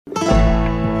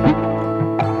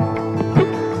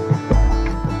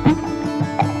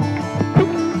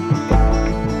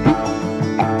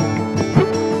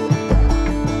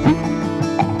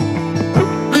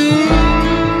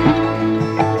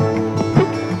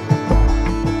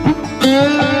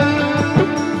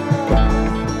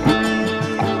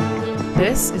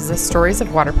a Stories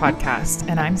of Water podcast,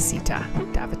 and I'm Sita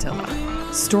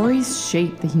Davatilla. Stories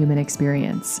shape the human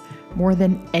experience. More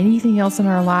than anything else in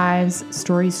our lives,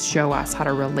 stories show us how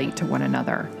to relate to one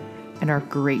another and our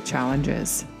great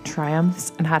challenges,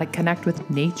 triumphs, and how to connect with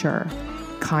nature,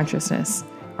 consciousness,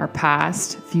 our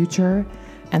past, future,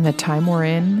 and the time we're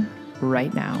in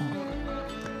right now.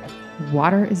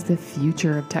 Water is the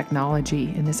future of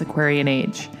technology in this Aquarian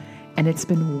age, and it's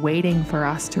been waiting for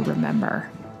us to remember.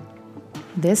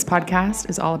 This podcast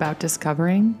is all about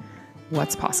discovering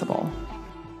what's possible.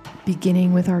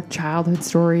 Beginning with our childhood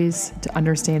stories to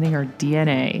understanding our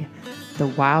DNA, the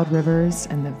wild rivers,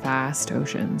 and the vast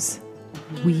oceans.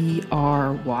 We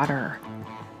are water,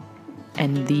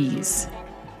 and these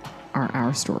are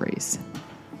our stories.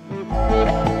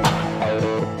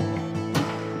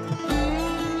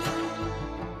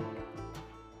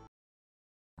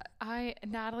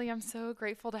 Natalie, I'm so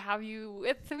grateful to have you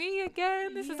with me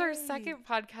again. This is our second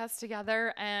podcast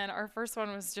together, and our first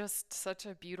one was just such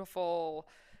a beautiful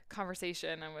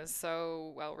conversation and was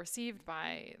so well received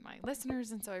by my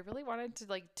listeners, and so I really wanted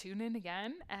to tune in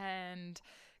again and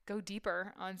go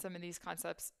deeper on some of these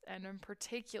concepts. And in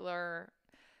particular,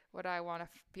 what I want to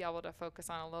be able to focus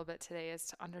on a little bit today is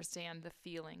to understand the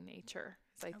feeling nature,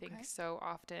 because I think so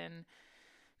often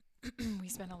we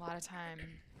spend a lot of time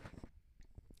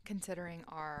considering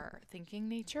our thinking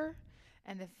nature,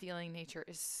 and the feeling nature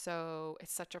is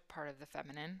it's such a part of the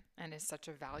feminine and is such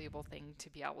a valuable thing to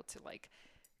be able to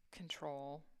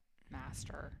control,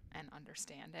 master, and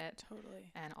understand it.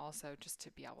 Totally. And also just to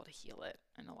be able to heal it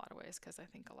in a lot of ways, because I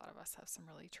think a lot of us have some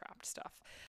really trapped stuff.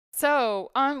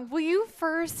 So, will you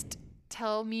first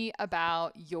tell me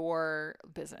about your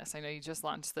business? I know you just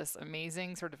launched this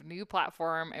amazing sort of new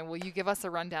platform, and will you give us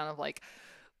a rundown of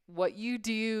what you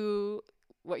do,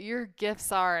 what your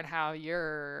gifts are, and how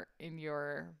you're in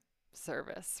your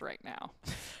service right now?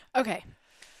 Okay.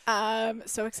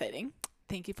 So exciting.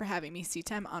 Thank you for having me,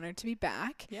 Sita. I'm honored to be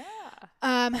back.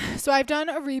 Yeah. So I've done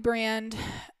a rebrand,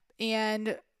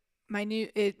 and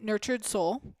it Nurtured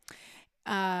Soul.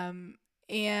 And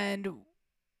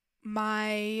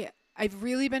I've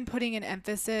really been putting an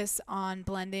emphasis on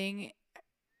leaning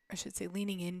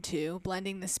into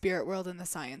blending the spirit world and the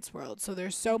science world. So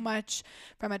there's so much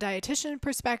from a dietitian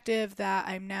perspective that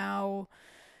I'm now,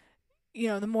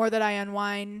 the more that I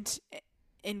unwind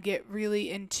and get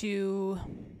really into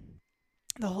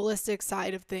the holistic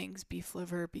side of things, beef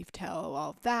liver, beef tallow,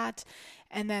 all of that,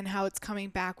 and then how it's coming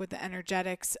back with the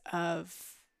energetics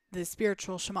of the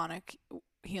spiritual shamanic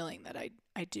healing that I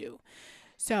do.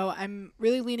 So I'm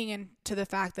really leaning into the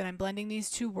fact that I'm blending these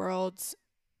two worlds,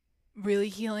 really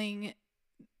healing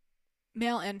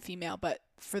male and female, but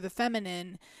for the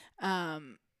feminine,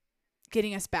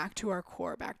 getting us back to our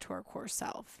core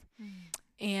self.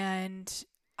 And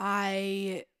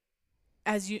I,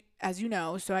 as you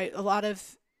know, a lot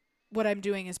of what I'm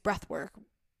doing is breath work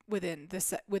within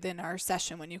our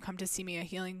session. When you come to see me, a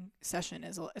healing session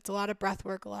it's a lot of breath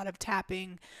work, a lot of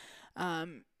tapping,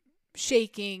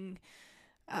 shaking.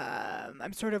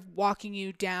 I'm sort of walking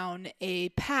you down a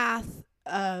path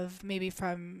of maybe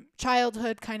from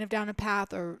childhood kind of down a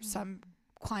path, or some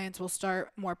clients will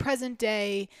start more present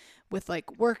day with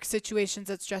work situations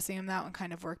that's stressing them out and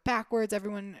kind of work backwards.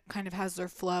 Everyone kind of has their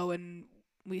flow, and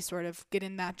we sort of get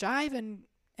in that jive,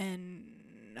 and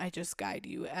I just guide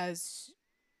you as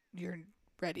you're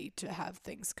ready to have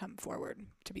things come forward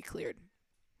to be cleared.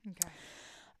 Okay.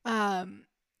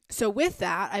 So with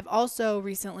that, I've also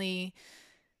recently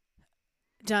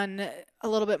done a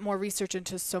little bit more research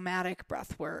into somatic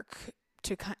breath work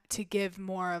to give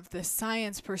more of the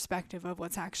science perspective of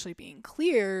what's actually being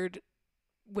cleared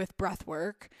with breath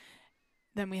work.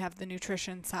 Then we have the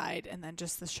nutrition side, and then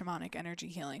just the shamanic energy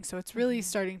healing. So it's really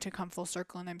starting to come full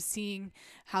circle, and I'm seeing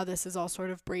how this is all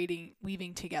sort of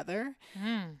weaving together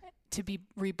to be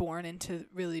reborn into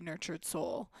really nurtured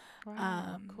soul.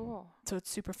 Wow, cool. So it's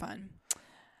super fun.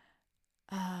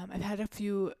 I've had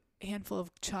handful of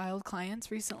child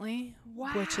clients recently,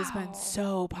 which has been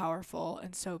so powerful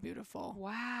and so beautiful.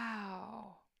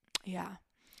 Wow. Yeah.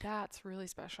 That's really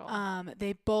special. We're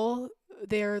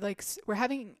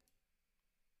having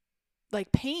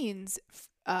pains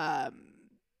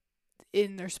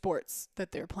in their sports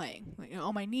that they're playing.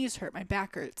 My knees hurt, my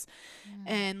back hurts.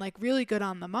 And really good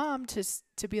on the mom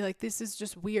to be like, this is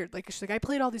just weird. She's like, I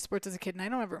played all these sports as a kid, and I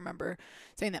don't ever remember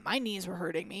saying that my knees were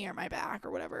hurting me or my back or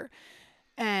whatever.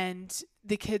 And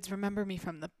the kids remember me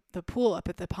from the pool up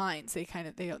at the Pines. They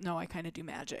know I kind of do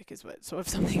magic so if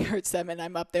something hurts them and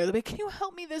I'm up there, they'll be like, can you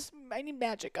help me? I need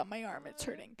magic on my arm. It's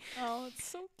hurting. Oh, it's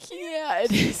so cute. Yeah,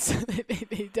 it is.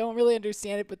 They don't really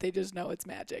understand it, but they just know it's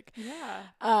magic. Yeah.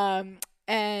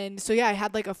 And so, yeah, I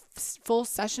had like a full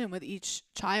session with each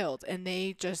child, and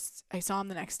I saw them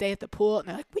the next day at the pool, and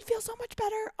they're like, we feel so much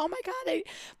better. Oh my God.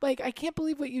 I can't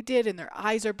believe what you did. And their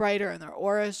eyes are brighter and their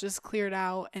auras just cleared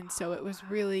out. And so it was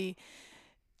really,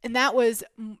 and that was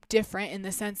different in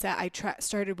the sense that I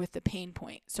started with the pain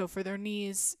point. So for their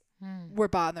knees were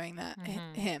bothering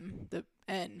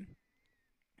and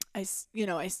I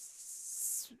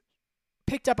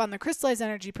picked up on the crystallized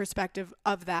energy perspective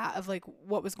of that, of like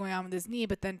what was going on with his knee,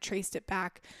 but then traced it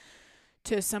back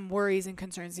to some worries and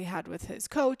concerns he had with his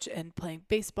coach and playing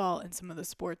baseball and some of the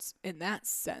sports in that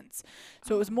sense.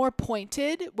 So it was more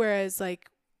pointed, whereas like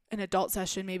an adult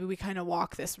session, maybe we kind of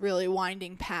walk this really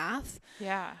winding path.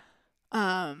 Yeah.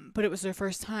 But it was their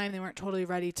first time. They weren't totally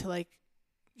ready to like,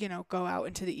 go out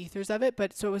into the ethers of it.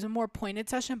 But so it was a more pointed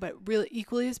session, but really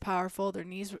equally as powerful. Their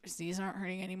knees aren't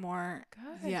hurting anymore.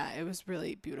 Good. Yeah, it was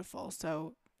really beautiful.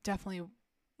 So definitely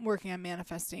working on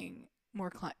manifesting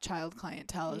more child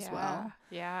clientele as well.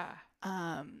 Yeah.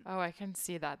 I can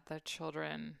see that the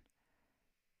children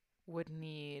would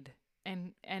need,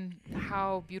 and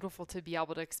how beautiful to be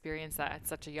able to experience that at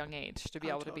such a young age, to be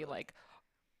able to be like,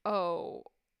 oh,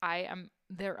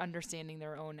 they're understanding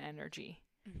their own energy.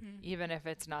 Mm-hmm. Even if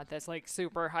it's not this like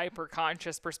super hyper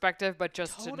conscious perspective, but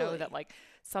just to know that like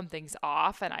something's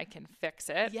off and I can fix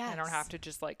it. Yes. I don't have to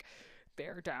just like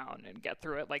bear down and get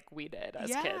through it like we did as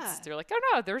kids. They're like, oh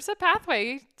no, there's a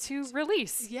pathway to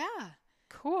release. Yeah.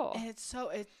 Cool. And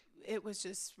it was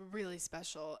just really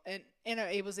special. And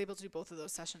I was able to do both of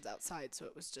those sessions outside, so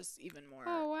it was just even more.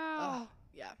 Oh wow.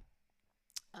 Yeah.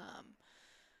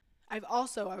 I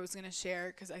was going to share,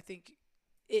 because I think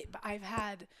I've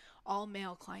had all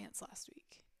male clients last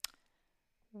week.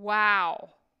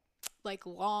 Wow. Like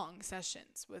long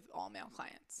sessions with all male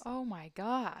clients. Oh my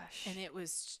gosh. And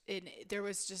there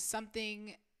was just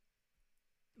something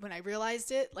when I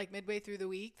realized it, like midway through the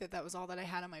week, that was all that I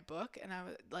had on my book. And I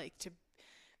would like to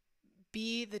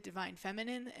be the divine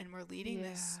feminine, and we're leading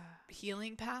this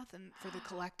healing path and for the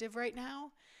collective right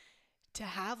now, to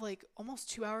have like almost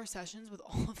 2-hour sessions with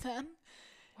all of them.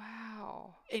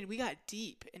 Wow. And we got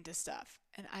deep into stuff,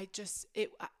 and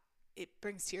it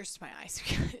brings tears to my eyes,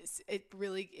 because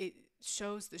it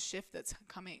shows the shift that's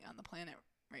coming on the planet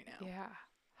right now. Yeah.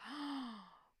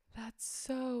 That's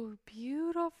so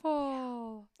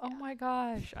beautiful. Yeah. Oh my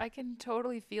gosh. I can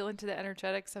totally feel into the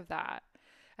energetics of that.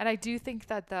 And I do think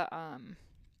that the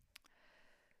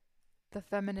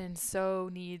feminine so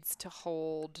needs to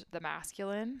hold the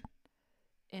masculine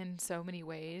in so many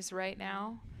ways right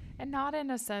now. And not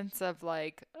in a sense of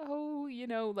like, oh,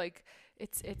 like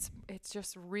it's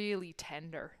just really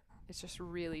tender. It's just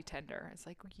really tender. It's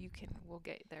like we'll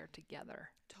get there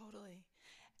together. Totally.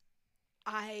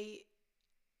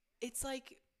 It's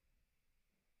like,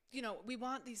 we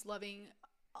want these loving,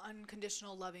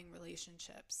 unconditional loving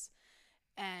relationships.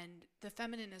 And the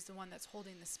feminine is the one that's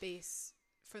holding the space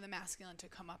for the masculine to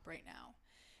come up right now.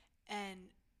 And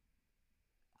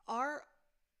our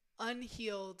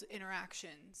unhealed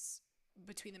interactions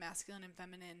between the masculine and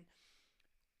feminine,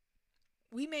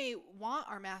 we may want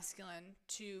our masculine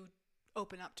to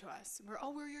open up to us.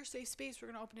 We're your safe space. We're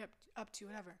going to open it up to you,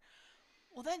 whatever.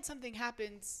 Well, then something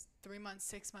happens 3 months,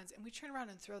 6 months, and we turn around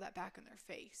and throw that back in their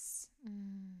face.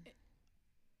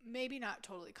 Maybe not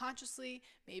totally consciously,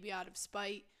 maybe out of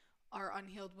spite. Our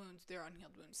unhealed wounds, their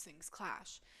unhealed wounds, things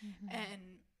clash. Mm-hmm.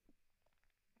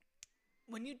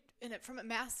 And from a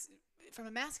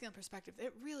masculine perspective,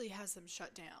 it really has them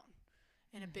shut down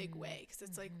in a big way, because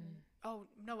it's like, oh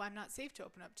no, I'm not safe to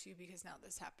open up to you because now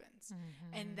this happens.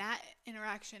 And that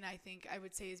interaction, I think I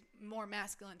would say, is more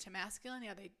masculine to masculine.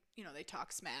 Yeah, they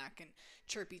talk smack and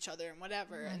chirp each other and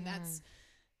whatever, and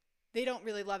they don't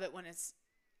really love it when it's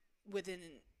within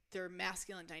their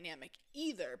masculine dynamic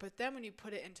either. But then when you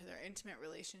put it into their intimate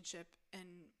relationship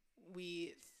and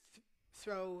we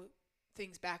throw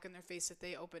things back in their face that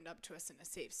they opened up to us in a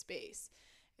safe space,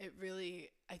 it really,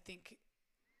 I think,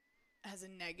 has a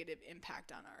negative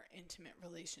impact on our intimate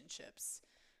relationships,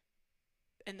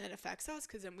 and that affects us,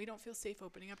 because then we don't feel safe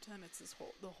opening up to them. It's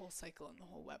the whole cycle and the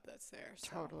whole web that's there.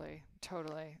 So.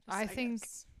 Totally. I think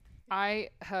I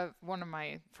have one of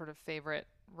my sort of favorite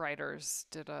writers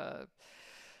did a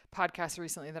podcast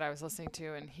recently that I was listening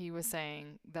to, and he was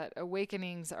saying that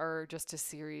awakenings are just a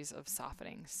series of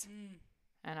softenings.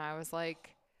 And I was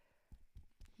like,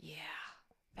 yeah,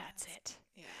 that's it.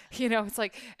 Yeah. It's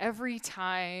like every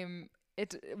time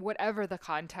whatever the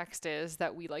context is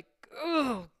that we like,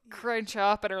 crunch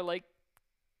up and are like,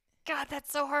 God,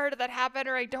 that's so hard that happened,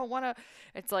 or I don't want to.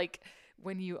 It's like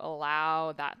when you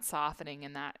allow that softening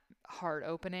and that heart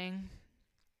opening,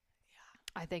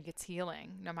 I think it's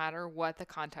healing no matter what the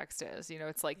context is. You know,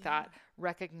 it's like that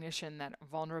recognition that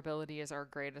vulnerability is our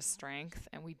greatest strength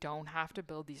and we don't have to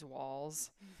build these walls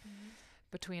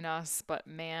between us. But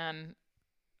man,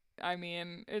 I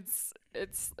mean, it's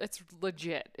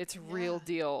legit. It's real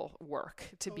deal work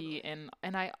to be in.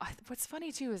 And what's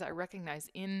funny too is I recognize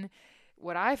in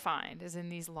what I find is in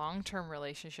these long-term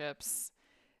relationships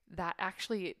that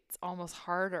actually it's almost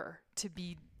harder to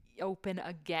be open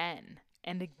again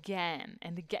and again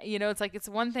and again. You know, it's like, it's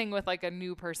one thing with like a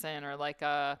new person or like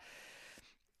but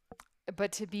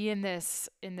to be in this,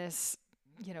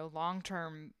 you know,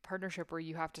 long-term partnership where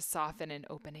you have to soften and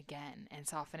open again and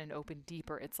soften and open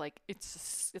deeper. It's like,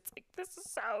 it's like, this is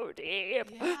so deep.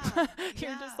 Yeah.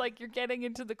 You're just like, you're getting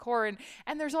into the core,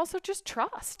 and there's also just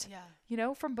trust, you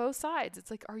know, from both sides.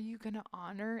 It's like, are you going to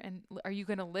honor and are you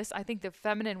going to listen? I think the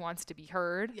feminine wants to be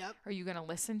heard. Are you going to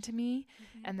listen to me?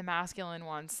 And the masculine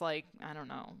wants, like, I don't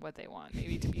know what they want,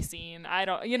 maybe to be seen. I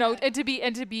don't, you know, and to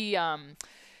be,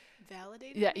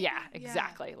 validated. Yeah,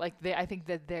 exactly. Like I think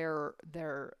that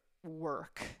their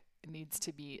work needs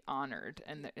to be honored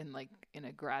and in like in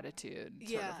a gratitude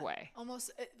sort of way.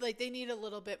 Almost like they need a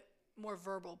little bit more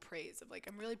verbal praise of like,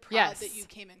 I'm really proud that you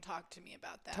came and talked to me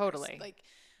about that. Totally. Like,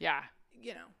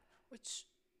 you know, which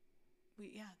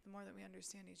the more that we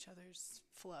understand each other's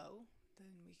flow, then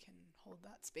we can hold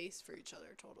that space for each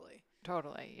other.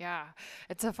 Totally. Yeah.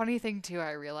 It's a funny thing too.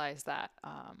 I realized that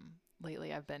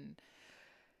lately I've been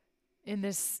in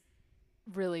this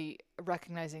really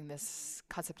recognizing this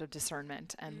concept of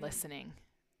discernment and listening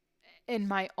in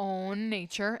my own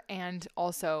nature and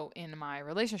also in my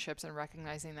relationships, and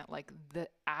recognizing that like the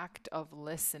act of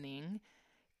listening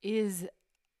is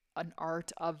an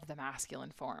art of the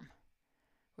masculine form,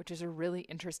 which is a really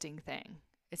interesting thing.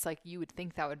 It's like you would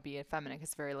think that would be a feminine.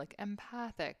 It's very like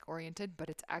empathic oriented, but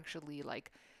it's actually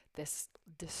like this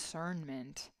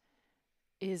discernment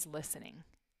is listening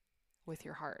with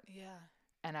your heart.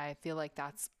 And I feel like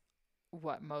that's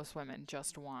what most women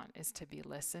just want, is to be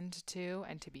listened to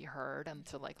and to be heard, and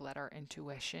to like let our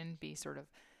intuition be sort of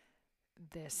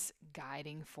this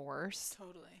guiding force.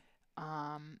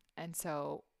 And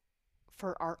so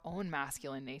for our own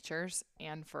masculine natures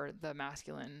and for the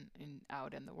masculine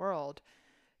out in the world,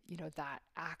 you know, that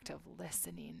act of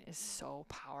listening is so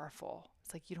powerful.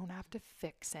 It's like, you don't have to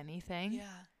fix anything.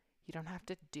 You don't have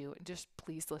to do it. Just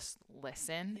please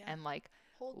listen and like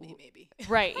hold me, maybe.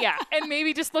 Right. Yeah. And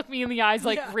maybe just look me in the eyes,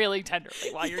 like really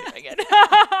tenderly while you're doing it.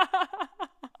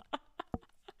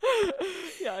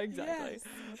 Yeah, exactly.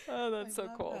 Oh, that's so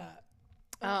cool.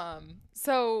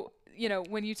 So, you know,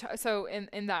 when you, so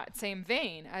in that same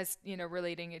vein as, you know,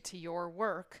 relating it to your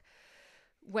work,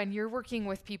 when you're working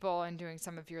with people and doing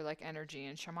some of your like energy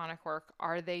and shamanic work,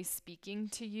 are they speaking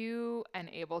to you and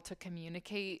able to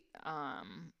communicate,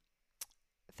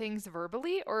 things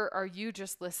verbally, or are you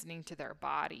just listening to their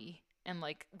body and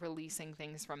like releasing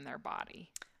things from their body?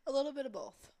 A little bit of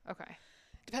both. Okay.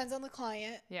 Depends on the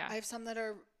client. Yeah. I have some that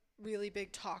are really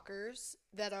big talkers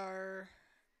that are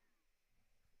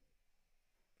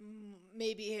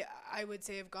maybe I would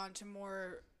say have gone to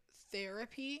more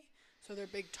therapy. So they're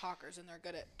big talkers and they're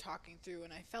good at talking through,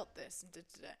 and I felt this and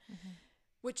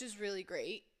which is really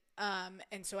great.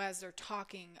 And so as they're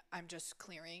talking, I'm just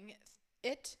clearing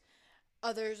it.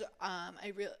 Others,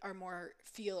 are more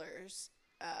feelers,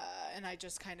 and I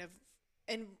just kind of,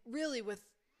 and really with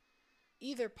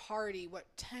either party, what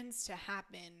tends to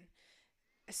happen,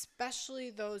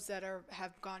 especially those that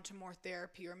have gone to more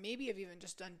therapy or maybe have even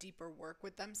just done deeper work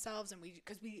with themselves, and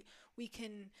because we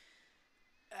can,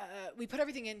 we put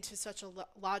everything into such a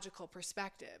logical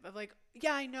perspective of like,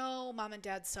 yeah, I know mom and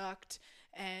dad sucked,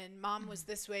 and mom was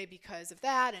this way because of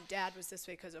that, and dad was this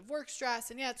way because of work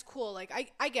stress, and yeah, it's cool. Like,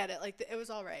 I get it. Like, it was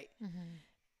all right.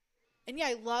 And yeah,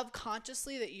 I love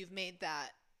consciously that you've made that,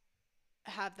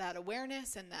 have that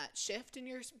awareness and that shift in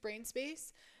your brain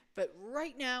space. But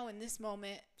right now in this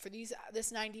moment, for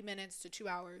this 90 minutes to 2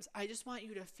 hours, I just want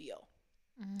you to feel.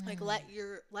 Like, let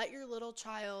your little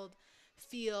child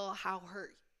feel how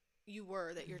hurt you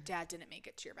were that your dad didn't make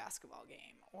it to your basketball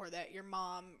game, or that your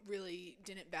mom really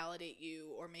didn't validate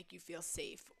you or make you feel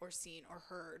safe or seen or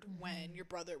heard when your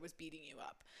brother was beating you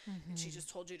up and she just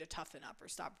told you to toughen up or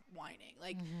stop whining.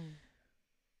 Like,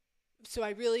 so I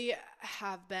really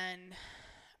have been,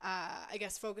 I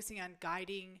guess, focusing on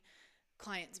guiding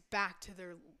clients back to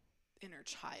their inner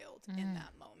child in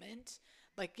that moment.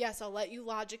 Like, yes, I'll let you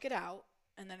logic it out,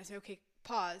 and then I say, okay,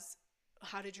 pause.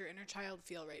 How did your inner child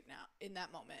feel right now in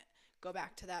that moment? Go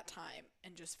back to that time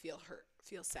and just feel hurt,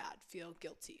 feel sad, feel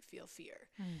guilty, feel fear,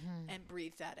 and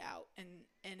breathe that out. And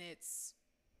it's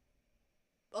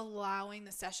allowing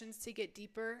the sessions to get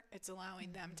deeper. It's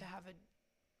allowing them to have a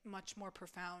much more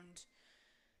profound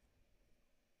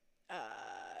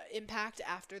impact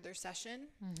after their session.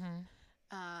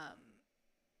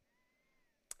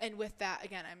 And with that,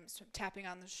 again, I'm sort of tapping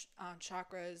on the on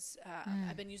chakras.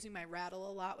 I've been using my rattle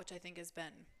a lot, which I think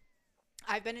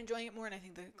I've been enjoying it more, and I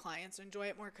think the clients enjoy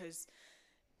it more because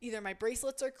either my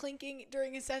bracelets are clinking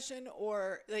during a session,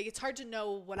 or like it's hard to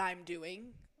know what I'm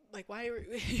doing. Like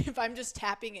if I'm just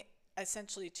tapping it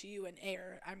essentially to you in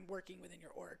air, I'm working within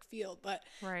your auric field. But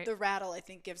the rattle, I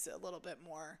think, gives it a little bit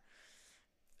more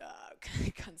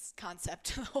concept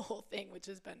to the whole thing, which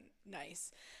has been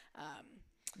nice.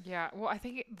 Yeah. Well, I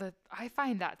think I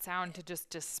find that sound to just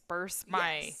disperse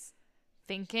my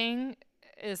thinking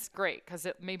is great because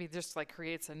it maybe just like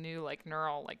creates a new like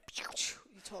neural like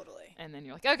totally. And then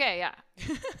you're like, okay, yeah,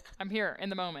 I'm here in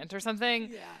the moment or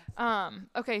something. Yeah.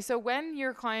 Okay. So when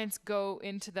your clients go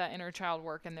into the inner child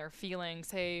work and they're feeling,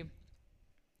 say,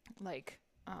 like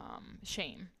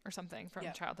shame or something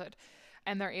from childhood,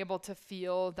 and they're able to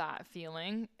feel that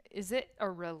feeling, is it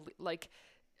like,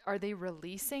 are they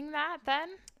releasing that then?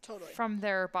 Totally. From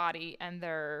their body and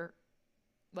their,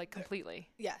 like, completely?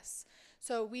 Yes.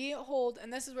 So we hold,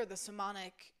 and this is where the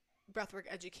somatic breathwork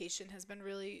education has been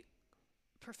really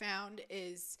profound,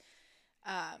 is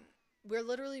we're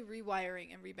literally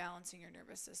rewiring and rebalancing your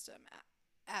nervous system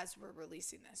as we're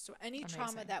releasing this. So any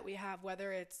trauma that we have,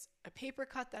 whether it's a paper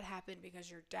cut that happened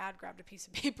because your dad grabbed a piece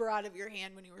of paper out of your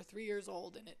hand when you were 3 years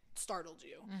old and it startled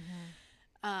you,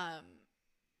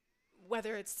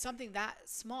 whether it's something that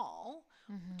small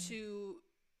to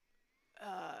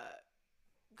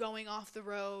going off the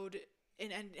road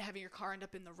and having your car end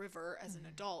up in the river as an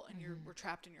adult, and we're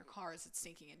trapped in your car as it's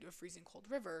sinking into a freezing cold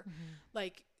river,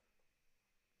 like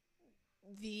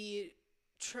the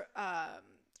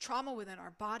trauma within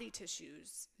our body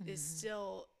tissues is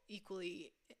still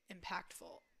equally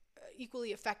impactful,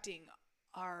 equally affecting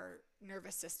our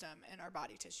nervous system and our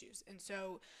body tissues. And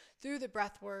so through the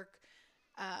breath work,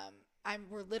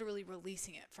 we're literally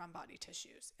releasing it from body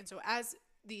tissues. And so as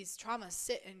these traumas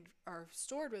sit and are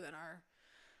stored within our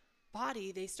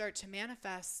body, they start to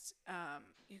manifest.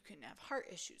 You can have heart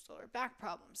issues, lower back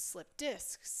problems, slip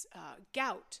discs,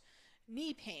 gout,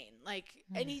 knee pain, like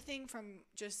anything from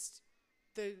just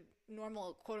the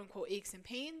normal quote unquote aches and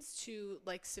pains to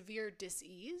like severe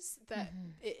dis-ease, that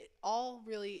it all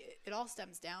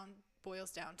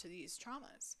boils down to these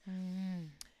traumas.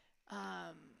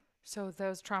 So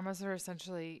those traumas are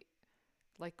essentially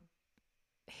like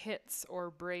hits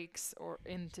or breaks or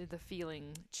into the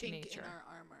feeling chink nature in our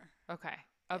armor. Okay.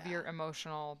 Of your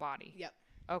emotional body. Yep.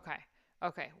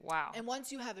 Okay. Wow. And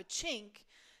once you have a chink,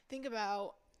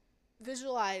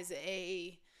 visualize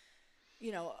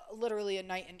literally a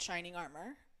knight in shining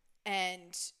armor,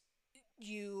 and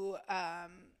you,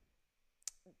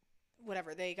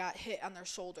 they got hit on their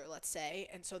shoulder, let's say.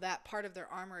 And so that part of their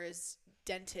armor is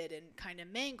dented and kind of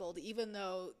mangled, even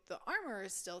though the armor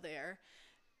is still there.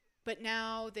 But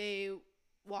now they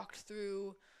walked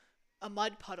through a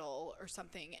mud puddle or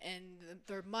something, and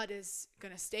their mud is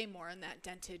going to stay more in that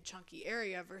dented, chunky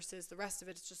area versus the rest of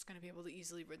it is just going to be able to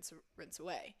easily rinse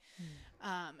away.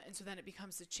 And so then it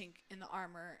becomes a chink in the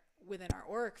armor within our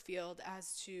auric field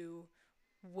as to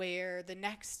where the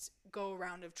next go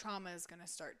around of trauma is going to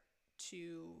start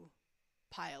to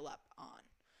pile up on,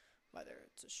 whether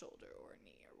it's a shoulder or a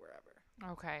knee or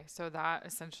wherever. Okay. So that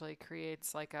essentially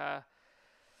creates like a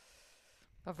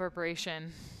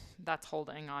vibration that's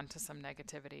holding on to some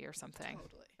negativity or something.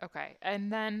 Totally. Okay.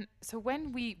 And then, so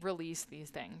when we release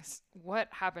these things, what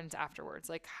happens afterwards?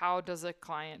 Like, how does a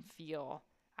client feel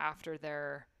after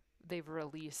they've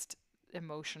released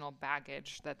emotional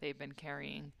baggage that they've been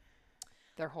carrying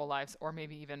their whole lives, or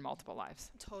maybe even multiple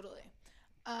lives? Totally.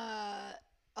 I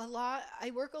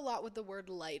work a lot with the word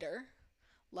lighter,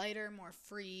 more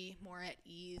free, more at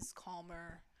ease,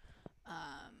 calmer,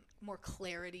 more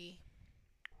clarity.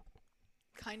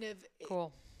 Kind of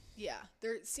cool. Yeah,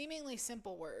 they're seemingly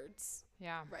simple words.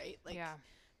 Yeah. Right. Like, yeah.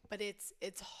 But it's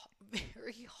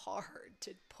very hard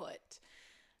to put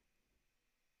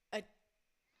a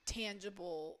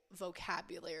tangible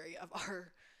vocabulary of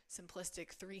our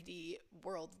simplistic 3D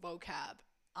world vocab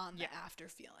on the after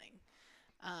feeling.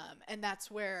 And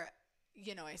that's where,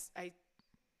 I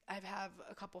have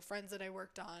a couple friends that I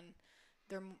worked on.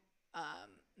 They're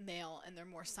male and they're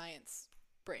more science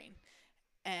brain,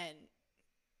 and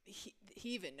he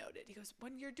even noted, he goes,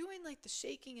 when you're doing like the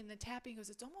shaking and the tapping, he goes,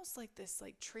 it's almost like this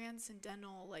like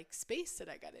transcendental like space that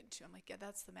I got into. I'm like, yeah,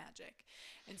 that's the magic.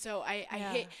 And so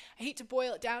I hate to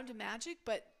boil it down to magic,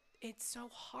 but it's so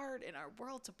hard in our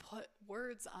world to put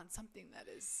words on something that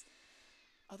is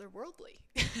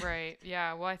otherworldly. Right.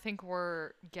 Yeah. Well, I think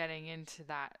we're getting into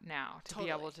that now to be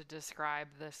able to describe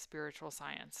the spiritual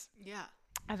science. Yeah.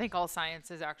 I think all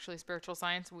science is actually spiritual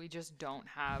science. We just don't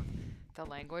have the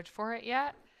language for it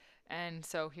yet. And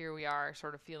so here we are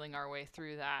sort of feeling our way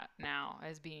through that now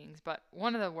as beings. But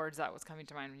one of the words that was coming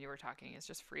to mind when you were talking is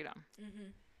just freedom. Mm-hmm.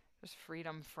 Just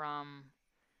freedom from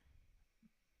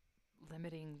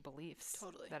limiting beliefs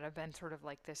that have been sort of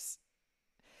like this.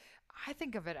 I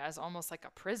think of it as almost like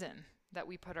a prison that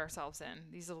we put ourselves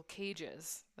in, these little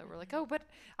cages that we're like, oh, but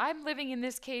I'm living in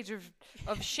this cage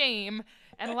of shame.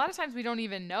 And a lot of times we don't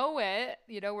even know it.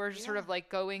 You know, we're just sort of like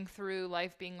going through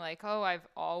life being like, oh, I've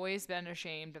always been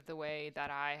ashamed of the way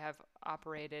that I have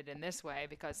operated in this way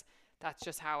because that's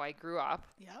just how I grew up.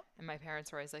 Yep. And my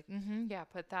parents were always like, yeah,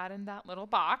 put that in that little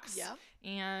box. Yep.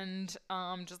 And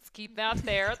just keep that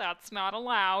there. That's not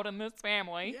allowed in this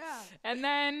family. Yeah. And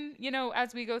then, you know,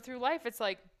 as we go through life, it's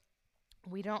like,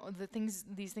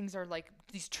 these things are like,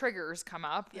 these triggers come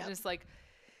up. Yep. And it's like,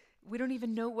 we don't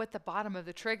even know what the bottom of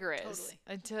the trigger is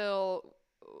until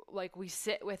like we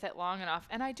sit with it long enough.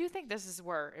 And I do think this is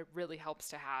where it really helps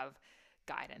to have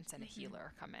guidance and a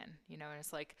healer come in, you know, and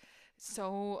it's like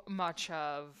so much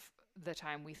of the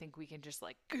time we think we can just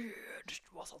like just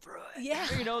muscle through it. Yeah.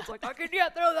 You know, it's like, I can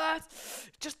get through that,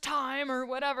 just time or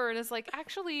whatever. And it's like,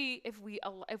 actually, if we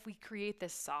create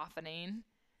this softening,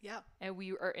 and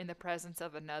we are in the presence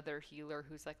of another healer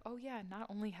who's like, oh yeah, not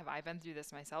only have I been through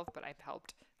this myself, but I've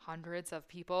helped hundreds of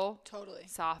people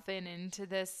soften into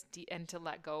this and to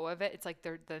let go of it. It's like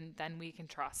then we can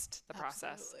trust the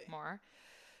process more.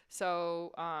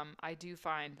 So I do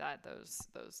find that those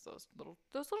little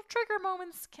trigger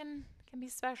moments can be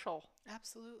special.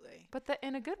 Absolutely. But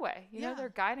in a good way. You know, they're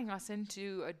guiding us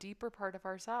into a deeper part of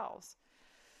ourselves.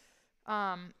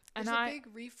 There's a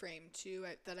big reframe too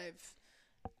that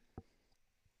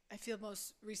I feel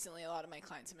most recently a lot of my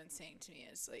clients have been saying to me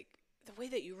is like, the way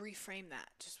that you reframe that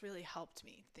just really helped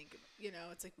me think of, you know,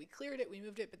 it's like we cleared it, we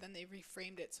moved it, but then they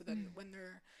reframed it. So then when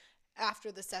they're after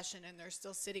the session and they're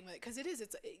still sitting with it, because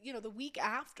it's, you know, the week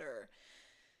after,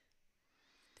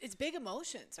 it's big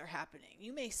emotions are happening.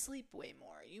 You may sleep way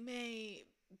more. You may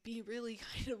be really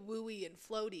kind of wooey and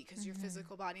floaty because your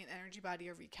physical body and energy body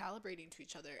are recalibrating to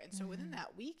each other. And so within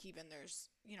that week, even there's,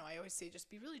 you know, I always say just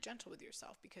be really gentle with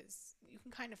yourself because you can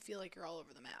kind of feel like you're all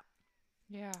over the map.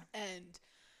 Yeah. And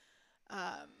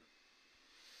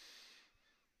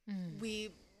we,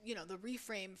 you know, the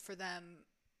reframe for them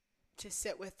to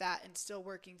sit with that and still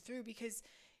working through, because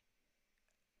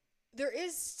there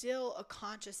is still a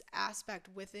conscious aspect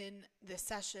within the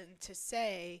session to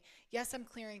say, yes, I'm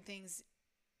clearing things.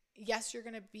 Yes, you're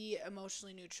going to be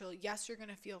emotionally neutral. Yes, you're going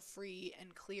to feel free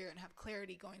and clear and have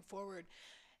clarity going forward.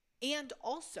 And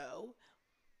also,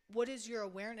 what is your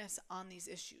awareness on these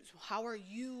issues? How are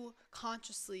you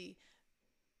consciously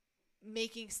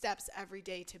making steps every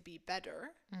day to be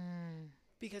better?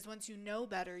 Because once you know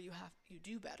better, you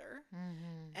do better,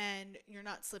 and you're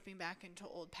not slipping back into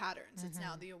old patterns. It's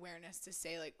now the awareness to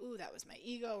say like, ooh, that was my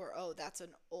ego, or oh, that's an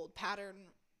old pattern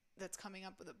that's coming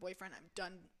up with a boyfriend. I'm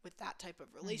done with that type of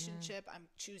relationship. I'm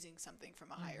choosing something from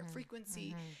a higher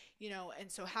frequency, you know. And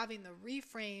so having the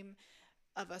reframe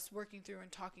of us working through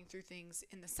and talking through things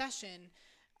in the session,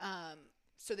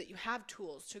 so that you have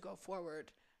tools to go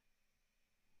forward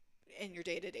in your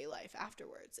day-to-day life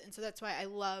afterwards. And so that's why I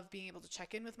love being able to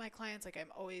check in with my clients. Like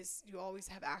you always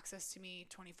have access to me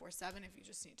 24/7 if you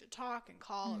just need to talk and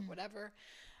call or whatever.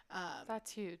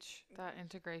 That's huge. That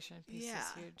integration piece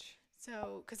is huge.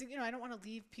 So, because, you know, I don't want to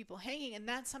leave people hanging. And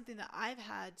that's something that I've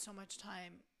had so much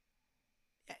time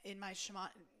in my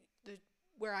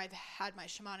where I've had my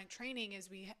shamanic training is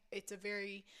I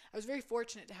was very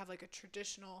fortunate to have like a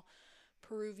traditional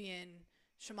Peruvian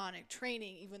shamanic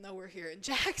training, even though we're here in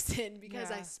Jackson, because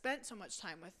I spent so much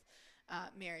time with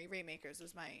Mary Raymakers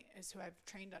is who I've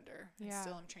trained under and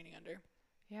still am training under.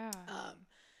 Yeah.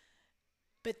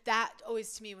 But that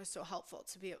always to me was so helpful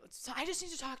to be able to, so I just need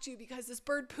to talk to you because this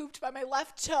bird pooped by my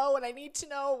left toe and I need to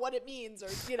know what it means, or,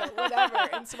 you know, whatever.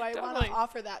 And so I want to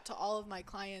offer that to all of my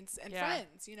clients and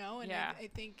friends, you know, and I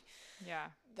think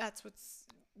that's what's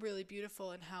really beautiful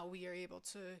and how we are able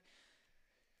to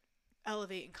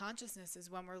elevate in consciousness is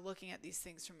when we're looking at these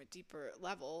things from a deeper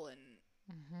level and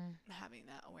having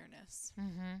that awareness.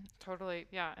 Totally.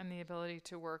 Yeah. And the ability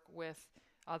to work with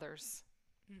others.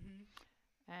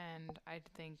 And I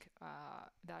think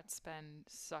that's been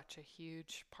such a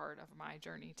huge part of my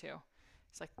journey too.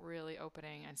 It's like really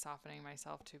opening and softening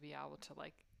myself to be able to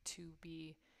to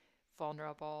be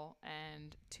vulnerable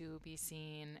and to be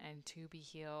seen and to be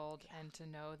healed and to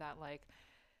know that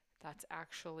that's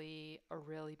actually a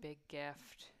really big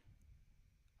gift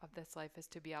of this life is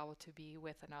to be able to be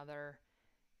with another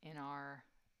in our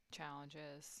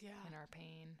challenges, in our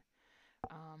pain.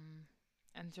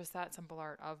 And just that simple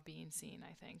art of being seen,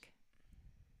 I think,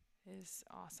 is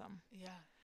awesome. Yeah.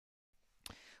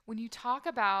 When you talk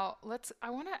about, I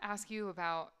want to ask you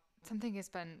about something that's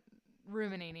been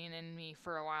ruminating in me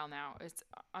for a while now. It's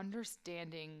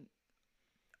understanding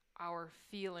our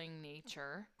feeling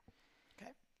nature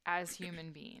as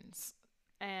human beings.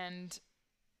 And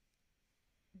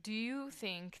do you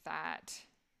think that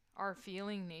our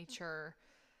feeling nature,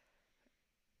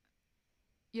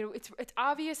 it's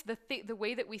obvious, the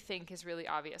way that we think is really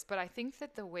obvious, but I think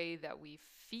that the way that we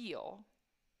feel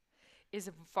is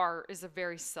a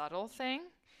very subtle thing.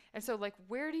 And so, like,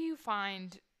 where do you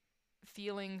find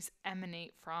feelings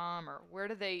emanate from, or where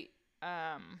do they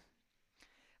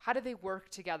how do they work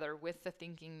together with the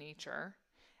thinking nature?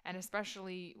 And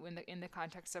especially in the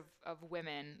context of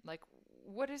women, like,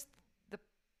 what is the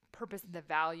purpose and the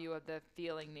value of the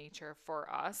feeling nature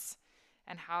for us,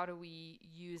 and how do we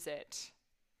use it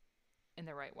in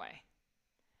the right way?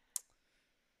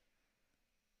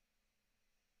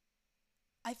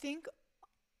 I think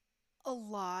a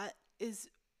lot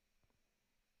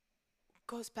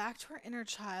goes back to our inner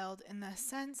child, in the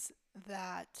sense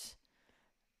that,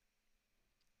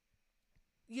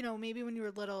 maybe when you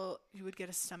were little, you would get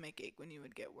a stomach ache when you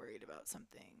would get worried about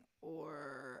something,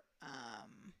 or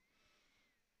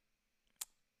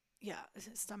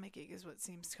stomach ache is what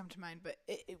seems to come to mind. But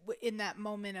in that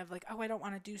moment of like, oh, I don't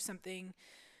want to do something,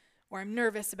 or I'm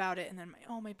nervous about it, and then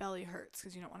my belly hurts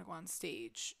because you don't want to go on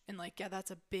stage, and like,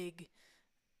 that's a big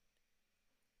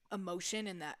emotion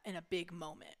in a big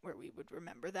moment where we would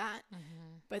remember that.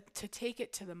 Mm-hmm. But to take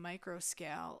it to the micro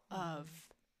scale to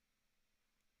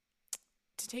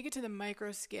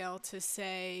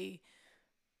say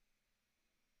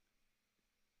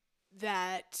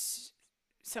that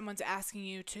someone's asking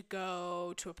you to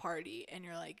go to a party and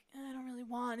you're like, I don't really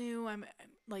want to, I'm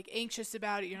like anxious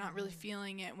about it, you're not really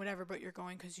feeling it, whatever, but you're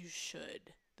going because you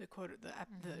should. The quote, the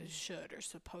should or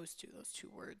supposed to, those two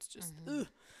words, just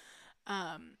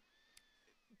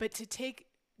but to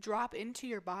drop into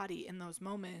your body in those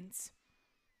moments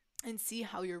and see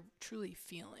how you're truly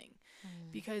feeling.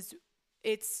 Because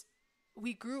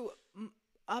we grew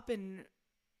up in,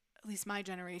 at least my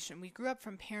generation, we grew up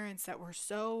from parents that were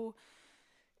so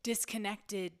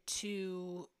disconnected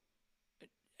to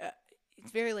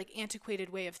it's very like antiquated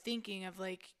way of thinking of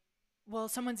like, well,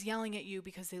 someone's yelling at you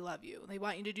because they love you. They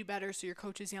want you to do better, so your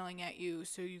coach is yelling at you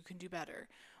so you can do better.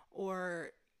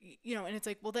 Or, and it's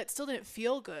like, well, that still didn't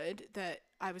feel good that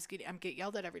I'm get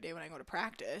yelled at every day when I go to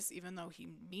practice, even though he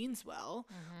means well.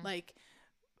 Like,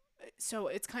 so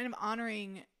it's kind of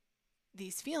honoring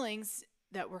these feelings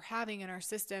that we're having in our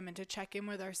system, and to check in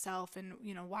with ourselves, and,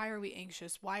 why are we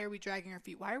anxious? Why are we dragging our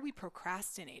feet? Why are we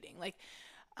procrastinating? Like,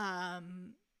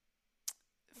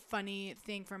 funny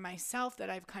thing for myself that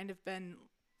I've kind of been,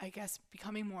 I guess,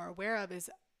 becoming more aware of is,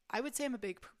 I would say I'm a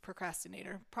big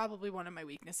procrastinator. Probably one of my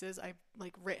weaknesses. I've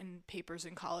like written papers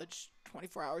in college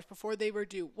 24 hours before they were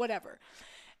due, whatever.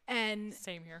 And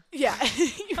same here. Yeah.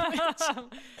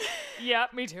 Yeah,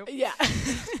 me too. Yeah.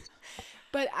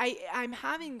 But I'm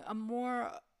having a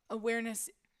more awareness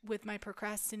with my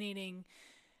procrastinating.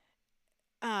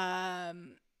 I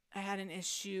had an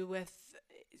issue with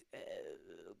a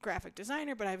graphic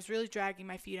designer, but I was really dragging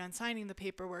my feet on signing the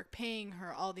paperwork, paying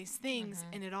her, all these things,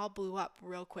 and it all blew up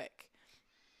real quick.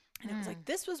 And it was like,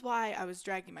 this was why I was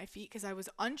dragging my feet, because I was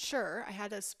unsure. I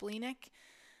had a splenic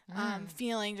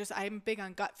feeling. Just, I'm big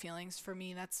on gut feelings. For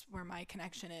me, that's where my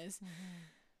connection is.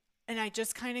 And I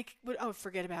just kind of would,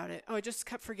 forget about it. I just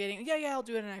kept forgetting. Yeah, I'll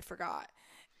do it. And I forgot.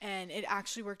 And it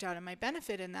actually worked out in my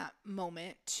benefit in that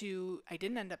moment I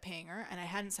didn't end up paying her, and I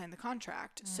hadn't signed the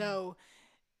contract. So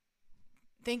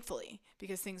thankfully,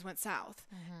 because things went south.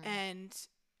 And,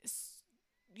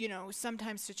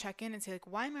 sometimes to check in and say, like,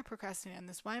 why am I procrastinating on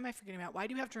this? Why am I forgetting about it? Why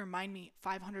do you have to remind me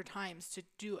 500 times to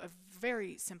do a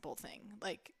very simple thing?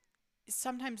 Like,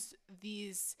 sometimes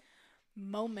these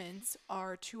moments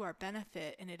are to our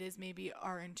benefit, and it is maybe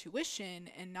our intuition,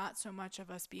 and not so much of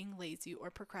us being lazy or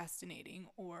procrastinating,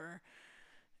 or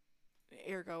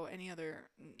ergo any other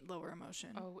lower emotion.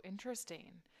 Oh,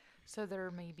 interesting. So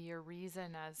there may be a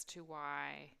reason as to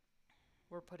why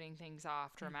we're putting things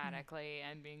off dramatically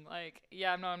and being like,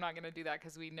 yeah, no, I'm not going to do that,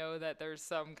 because we know that there's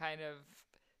some kind of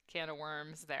can of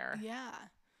worms there. Yeah.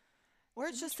 Or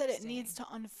it's just that it needs to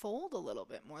unfold a little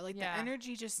bit more. Like, the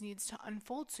energy just needs to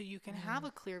unfold so you can have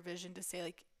a clear vision to say,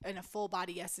 like, in a full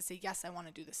body yes, to say, yes, I want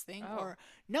to do this thing. Or,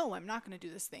 no, I'm not going to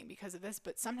do this thing because of this.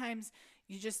 But sometimes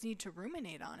you just need to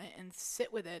ruminate on it and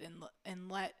sit with it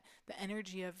and let the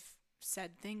energy of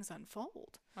said things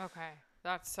unfold. Okay.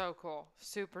 That's so cool.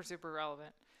 Super, super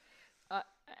relevant.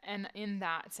 And in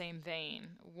that same vein,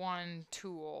 one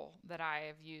tool that I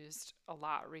have used a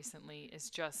lot recently is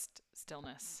just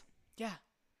stillness. Yeah.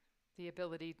 The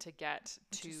ability to get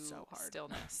Which to is so hard.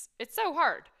 stillness. It's so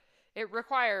hard. It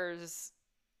requires,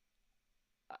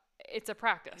 it's a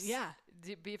practice. Yeah.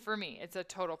 For me, it's a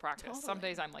total practice. Totally. Some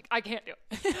days I'm like, I can't do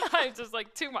it. It's just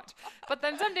like too much. But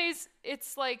then some days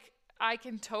it's like, I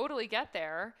can totally get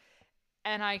there.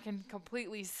 And I can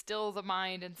completely still the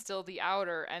mind and still the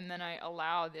outer, and then I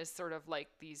allow this sort of like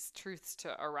these truths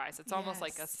to arise. It's almost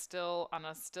like on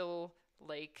a still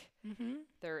lake,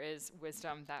 there is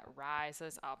wisdom that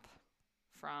rises up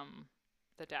from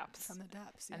the depths. From the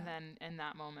depths, And then in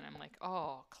that moment, I'm like,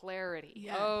 oh, clarity.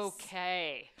 Yes.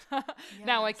 Okay.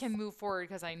 Now I can move forward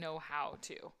because I know how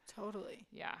to. Totally.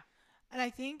 Yeah. And I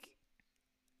think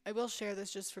I will share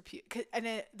this just for people.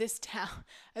 And this town,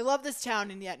 I love this town,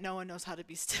 and yet no one knows how to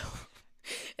be still.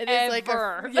 It is like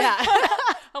yeah.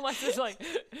 Unless it's like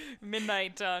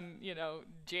midnight on,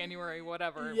 January,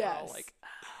 whatever. Yes.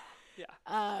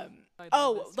 We're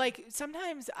all like, like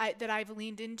sometimes I've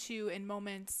leaned into in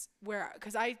moments where,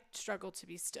 because I struggle to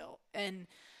be still, and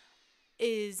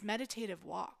is meditative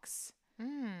walks.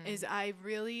 Is I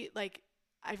really like.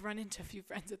 I've run into a few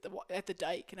friends at the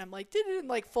dike, and I'm like, did it in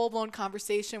like full blown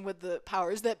conversation with the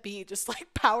powers that be, just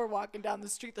like power walking down the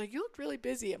street. Like, you looked really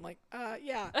busy. I'm like,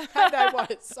 yeah, and I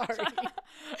was. Sorry.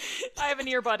 I have an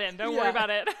earbud in. Don't worry about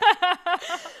it.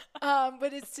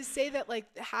 But it's to say that like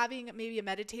having maybe a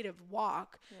meditative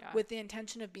walk with the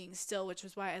intention of being still, which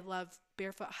is why I love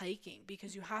barefoot hiking,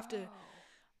 because you have to.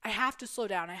 I have to slow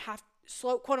down. I have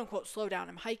quote unquote slow down.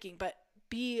 I'm hiking, but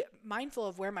be mindful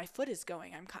of where my foot is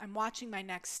going. I'm watching my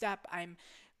next step. I'm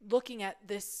looking at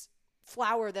this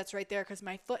flower that's right there because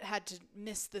my foot had to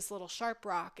miss this little sharp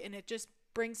rock, and it just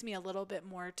brings me a little bit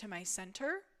more to my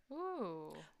center.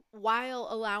 Ooh. While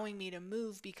allowing me to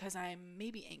move because I'm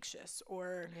maybe anxious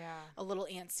or a little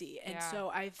antsy. And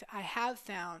so I have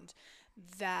found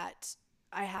that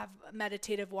I have a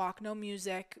meditative walk, no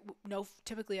music,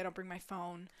 typically I don't bring my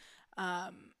phone,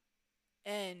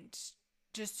 and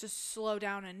just to slow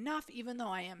down enough, even though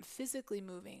I am physically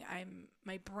moving,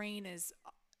 my brain is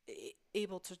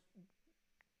able to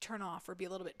turn off or be a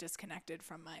little bit disconnected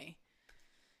from my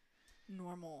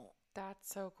normal.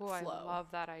 That's so cool. Flow. I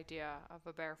love that idea of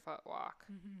a barefoot walk.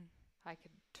 I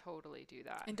could totally do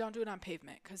that. And don't do it on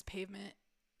pavement, because pavement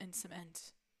and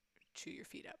cement chew your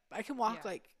feet up. I can walk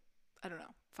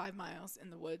 5 miles in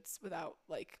the woods without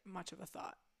like much of a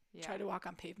thought. Try to walk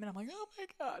on pavement. I'm like, oh my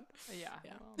God. Yeah.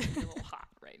 Well, it's a little hot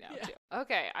right now too.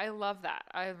 Okay. I love that.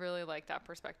 I really like that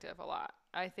perspective a lot.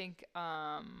 I think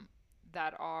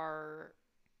that our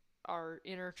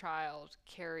inner child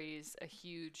carries a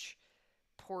huge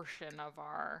portion of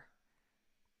our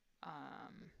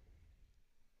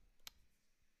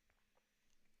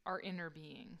inner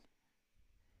being.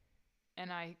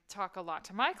 And I talk a lot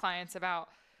to my clients about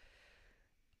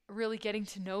really getting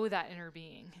to know that inner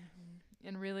being.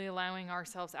 And really allowing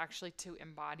ourselves actually to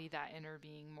embody that inner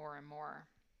being more and more.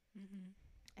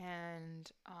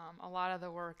 And a lot of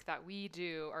the work that we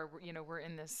do, or we're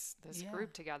in this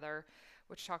group together,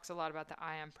 which talks a lot about the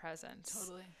I am presence.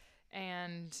 Totally.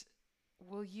 And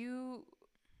will you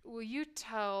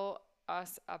tell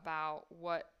us about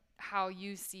how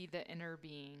you see the inner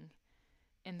being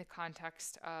in the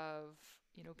context of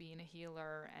being a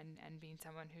healer and being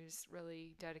someone who's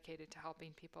really dedicated to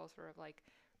helping people sort of like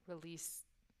release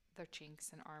their chinks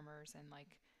and armors and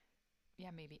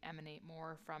maybe emanate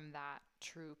more from that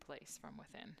true place from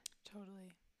within.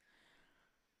 Totally.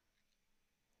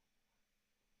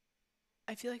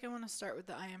 I feel like I want to start with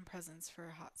the I am presence for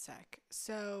a hot sec.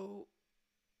 So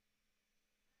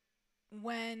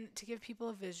to give people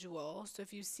a visual, so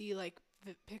if you see like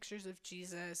pictures of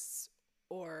Jesus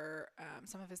or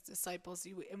some of his disciples,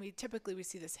 we typically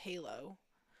see this halo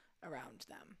around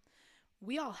them.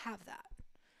 We all have that.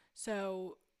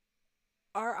 So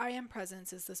our I am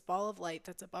presence is this ball of light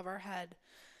that's above our head.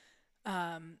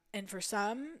 And for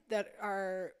some that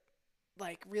are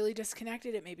like really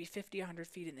disconnected, it may be 50, 100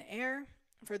 feet in the air.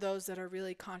 For those that are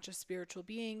really conscious spiritual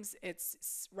beings,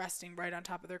 it's resting right on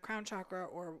top of their crown chakra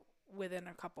or within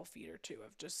a couple feet or two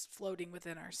of just floating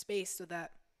within our space, so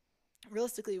that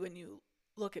realistically when you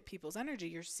look at people's energy,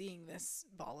 you're seeing this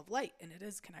ball of light, and it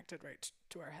is connected right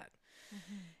to our head.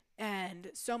 And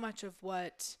so much of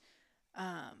what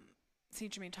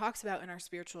Saint Germain talks about in our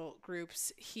spiritual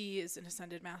groups, he is an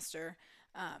ascended master,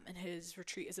 and his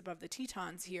retreat is above the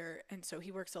Tetons here. And so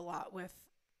he works a lot with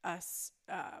us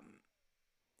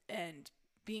and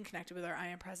being connected with our I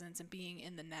am presence and being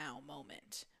in the now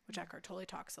moment, which Eckhart Tolle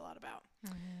talks a lot about.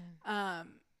 Mm-hmm.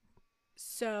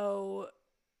 So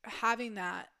having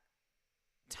that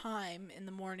time in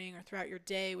the morning or throughout your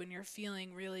day when you're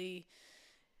feeling really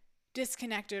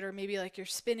disconnected, or maybe like you're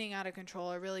spinning out of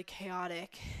control or really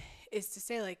chaotic, is to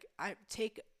say, like, I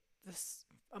take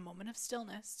a moment of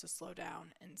stillness to slow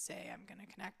down and say, I'm going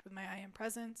to connect with my I am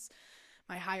presence,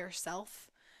 my higher self.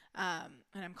 And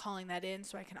I'm calling that in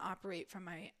so I can operate from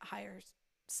my higher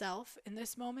self in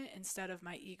this moment instead of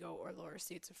my ego or lower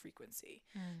states of frequency.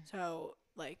 So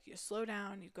like you slow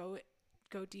down, you go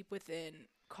deep within,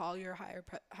 call your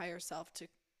higher self to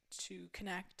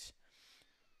connect,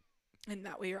 and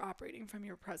that way you're operating from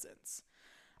your presence.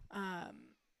 And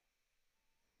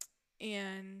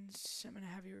I'm going to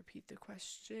have you repeat the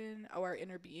question. Oh, our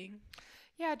inner being.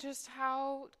 Yeah, just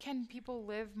how can people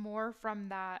live more from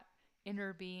that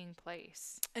inner being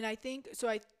place? And I think, so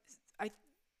I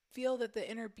feel that the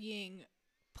inner being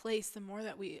place, the more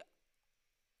that we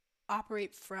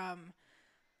operate from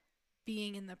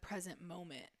being in the present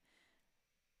moment,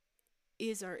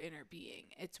 is our inner being.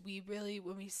 It's we really,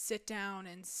 when we sit down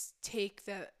and take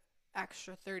the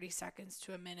extra 30 seconds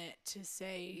to a minute to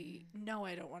say, no,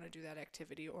 I don't want to do that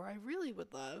activity, or I really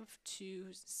would love to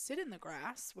sit in the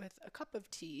grass with a cup of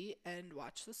tea and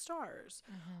watch the stars.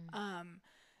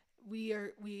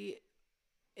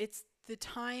 It's the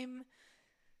time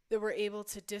that we're able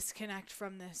to disconnect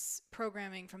from this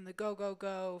programming, from the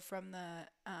go, from the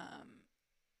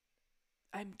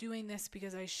I'm doing this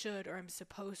because I should or I'm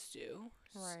supposed to,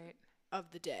 right,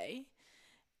 of the day.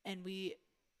 And we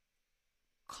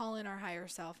call in our higher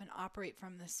self and operate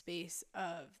from the space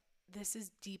of, this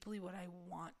is deeply what I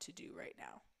want to do right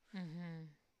now.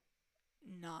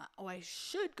 Not, oh, I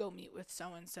should go meet with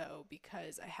so-and-so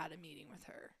because I had a meeting with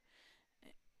her.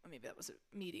 Maybe that was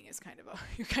a meeting is kind of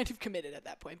you're kind of committed at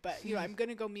that point, but you know, I'm going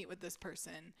to go meet with this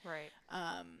person. Right.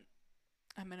 I'm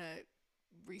going to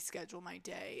reschedule my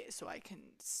day so I can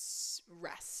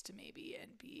rest maybe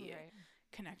and be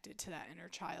connected to that inner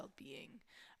child being.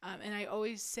 And I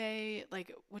always say,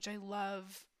 like, which I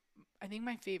love, I think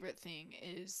my favorite thing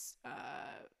is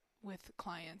with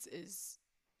clients is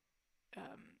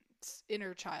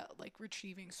inner child, like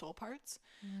retrieving soul parts,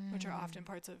 which are often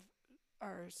parts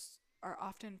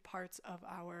of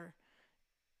our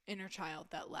inner child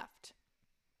that left.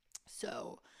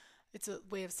 So it's a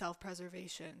way of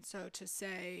self-preservation. So to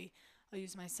say, I'll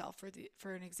use myself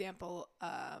for an example.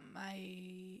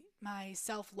 My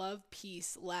self-love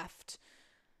piece left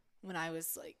when I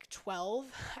was like 12,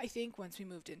 I think, once we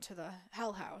moved into the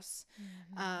Hell House.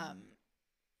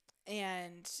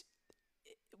 And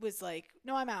it was like,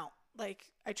 no, I'm out. Like,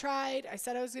 I tried, I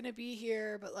said I was going to be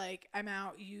here, but like, I'm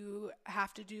out. You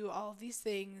have to do all of these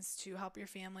things to help your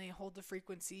family hold the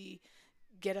frequency,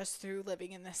 get us through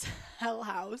living in this hell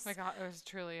house. My God, it was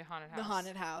truly a haunted house. The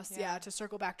haunted house. Yeah. To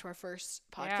circle back to our first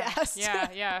podcast.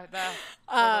 Yeah.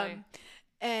 Totally.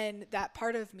 And that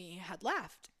part of me had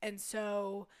left. And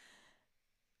so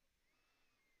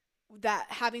that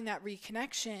having that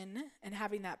reconnection and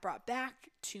having that brought back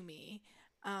to me,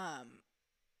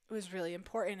 was really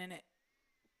important. And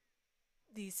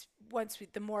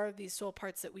the more of these soul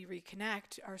parts that we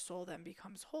reconnect, our soul then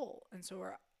becomes whole. And so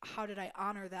how did I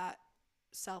honor that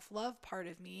self-love part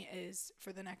of me is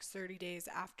for the next 30 days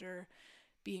after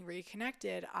being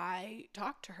reconnected, I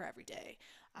talked to her every day.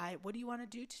 What do you want to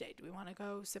do today? Do we want to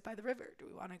go sit by the river? Do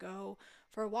we want to go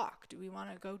for a walk? Do we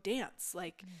want to go dance?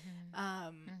 Like,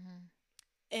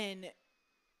 and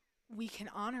we can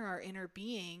honor our inner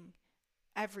being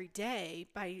every day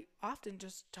by often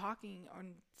just talking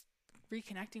and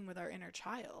reconnecting with our inner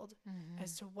child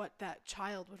as to what that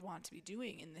child would want to be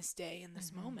doing in this day, in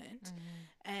this moment.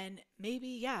 And maybe,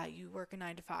 you work a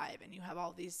 9 to 5 and you have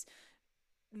all these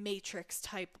matrix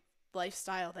type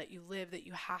lifestyle that you live that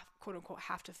you have, quote unquote,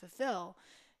 have to fulfill.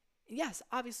 Yes,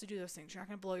 obviously do those things. You're not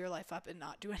going to blow your life up and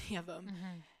not do any of them.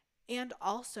 And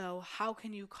also, how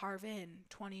can you carve in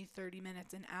 20, 30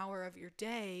 minutes, an hour of your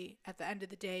day at the end of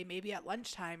the day, maybe at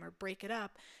lunchtime, or break it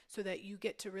up so that you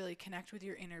get to really connect with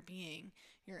your inner being,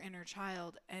 your inner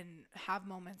child, and have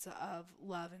moments of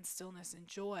love and stillness and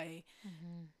joy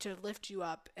to lift you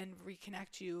up and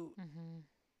reconnect you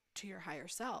to your higher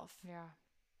self. Yeah.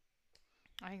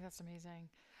 I think that's amazing.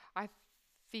 I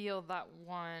feel that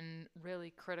one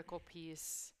really critical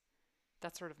piece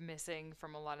that's sort of missing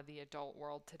from a lot of the adult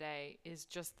world today is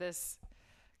just this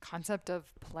concept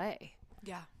of play.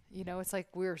 Yeah. You know, it's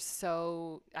like we're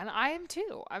so, and I am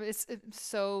too. It's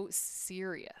so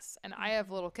serious. And I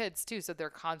have little kids too, so they're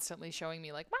constantly showing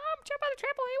me like, Mom, jump on the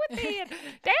trampoline with me and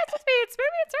dance with me and spin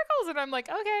me in circles. And I'm like,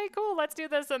 okay, cool, let's do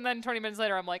this. And then 20 minutes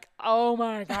later, I'm like, oh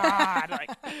my God,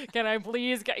 like, can I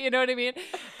please get, you know what I mean?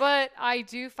 But I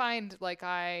do find like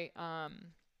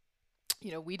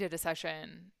you know, we did a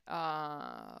session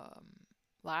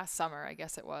last summer, I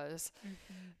guess it was. Yeah,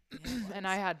 and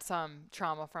I had some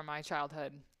trauma from my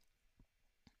childhood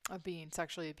of being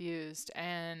sexually abused,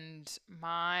 and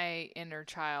my inner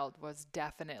child was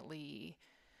definitely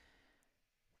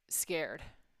scared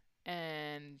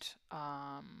and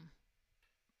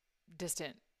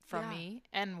distant from me.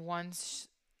 And once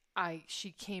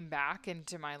she came back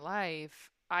into my life,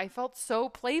 I felt so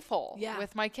playful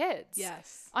with my kids.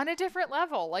 Yes. On a different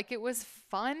level. Like, it was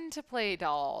fun to play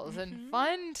dolls and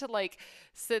fun to like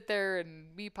sit there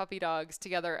and be puppy dogs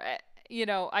together. You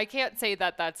know, I can't say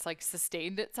that that's like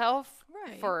sustained itself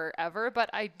forever, but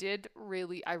I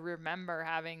remember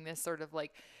having this sort of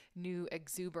like new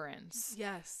exuberance.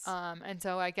 Yes. And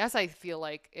so I guess I feel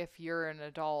like if you're an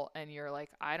adult and you're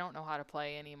like, I don't know how to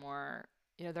play anymore,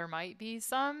 you know, there might be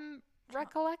some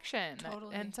recollection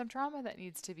and some trauma that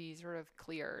needs to be sort of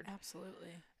cleared.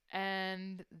 Absolutely.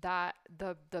 And that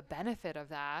the benefit of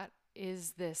that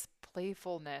is this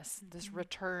playfulness, this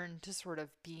return to sort of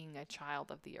being a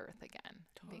child of the earth again.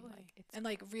 Totally. And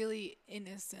like really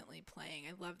innocently playing.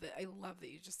 I love that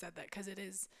you just said that, because it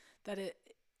is that it,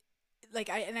 like,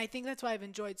 I think that's why I've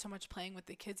enjoyed so much playing with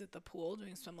the kids at the pool,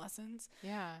 doing swim lessons.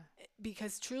 Yeah.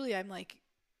 Because truly I'm like,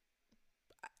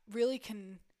 really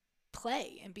can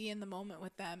play and be in the moment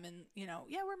with them, and you know,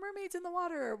 we're mermaids in the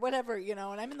water or whatever, you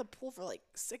know, and I'm in the pool for like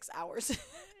 6 hours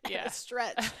at a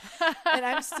stretch, and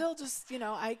I'm still just, you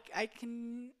know, I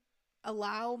can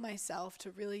allow myself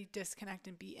to really disconnect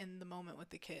and be in the moment with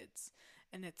the kids,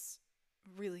 and it's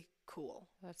really cool.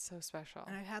 That's so special.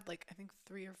 And I've had like, I think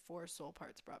 3 or 4 soul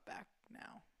parts brought back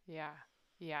now. Yeah.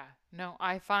 No,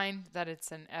 I find that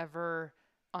it's an ever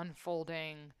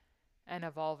unfolding and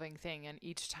evolving thing, and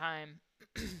each time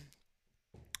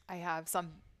I have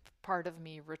some part of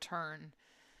me return.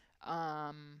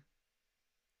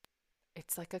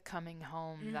 It's like a coming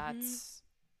home that's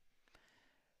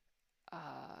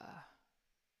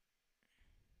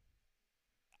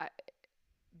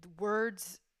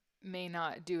words may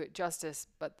not do it justice,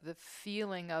 but the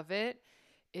feeling of it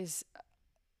is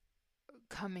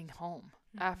coming home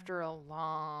after a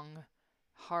long,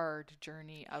 hard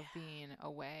journey of being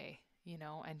away, you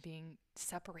know, and being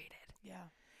separated.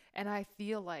 Yeah. And I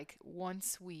feel like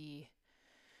once we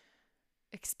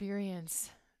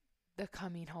experience the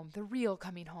coming home, the real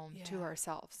coming home to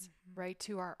ourselves, right?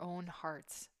 To our own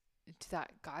hearts, to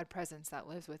that God presence that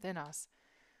lives within us,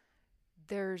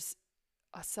 there's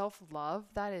a self-love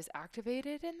that is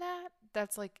activated in that.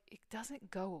 That's like, it doesn't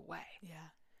go away. Yeah.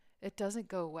 It doesn't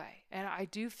go away. And I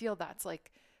do feel that's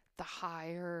like the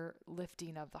higher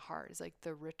lifting of the heart, is like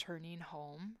the returning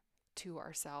home to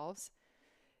ourselves.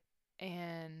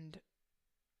 And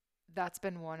that's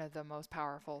been one of the most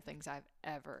powerful things I've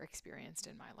ever experienced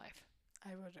in my life.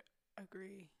 I would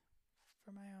agree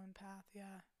for my own path.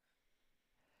 Yeah.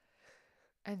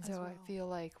 And so I feel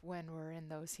like when we're in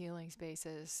those healing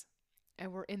spaces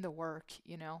and we're in the work,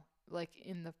 you know, like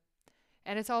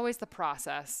and it's always the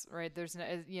process, right? There's no,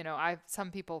 you know,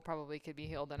 some people probably could be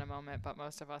healed in a moment, but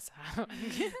most of us,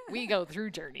 we go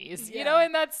through journeys, you know,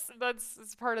 and that's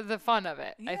part of the fun of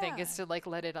it. I think, is to like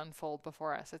let it unfold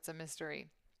before us. It's a mystery.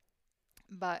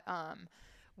 But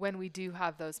when we do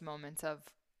have those moments of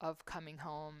coming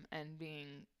home and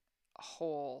being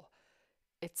whole,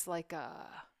 it's like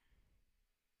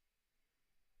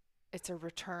it's a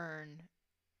return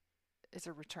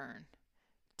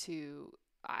to,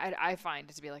 I find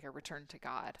it to be like a return to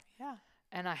God. Yeah.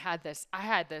 And I had this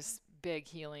big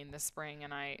healing this spring,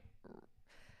 and I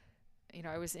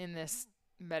was in this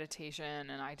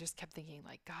meditation, and I just kept thinking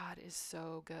like, God is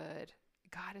so good.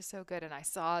 God is so good. And I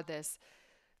saw this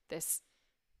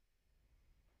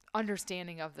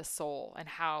understanding of the soul and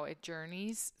how it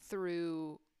journeys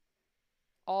through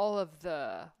all of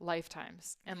the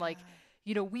lifetimes. And like,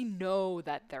 you know, we know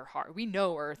that they're hard. We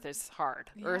know Earth is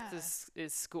hard. Yeah. Earth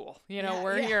is school. You know,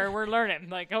 we're here, we're learning.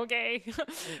 Like, okay,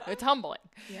 it's humbling.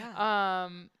 Yeah.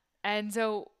 And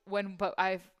so but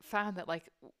I've found that like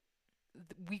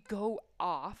we go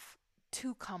off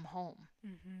to come home.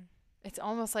 Mm-hmm. It's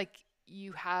almost like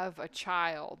you have a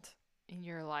child in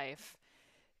your life,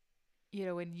 you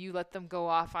know, and you let them go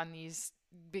off on these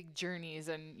big journeys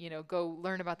and, you know, go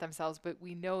learn about themselves. But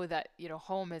we know that, you know,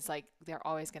 home is like, they're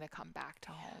always going to come back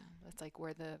to home. It's like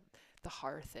where the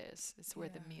hearth is. It's where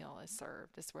the meal is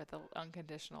served. It's where the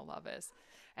unconditional love is.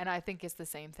 And I think it's the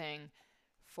same thing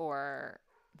for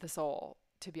the soul,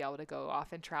 to be able to go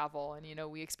off and travel. And, you know,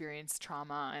 we experience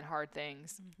trauma and hard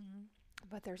things,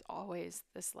 but there's always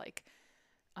this like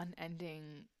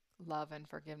unending love and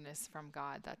forgiveness from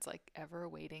God that's like ever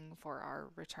waiting for our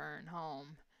return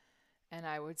home. And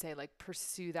I would say like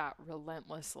pursue that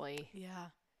relentlessly. Yeah.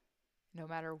 No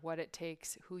matter what it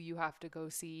takes, who you have to go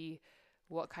see,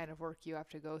 what kind of work you have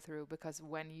to go through, because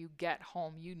when you get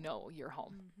home, you know you're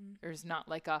home. There's not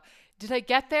like a, did I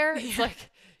get there? It's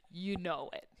like, you know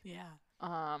it. Yeah.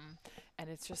 And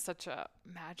it's just such a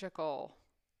magical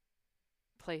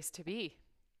place to be.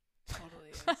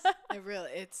 Totally is.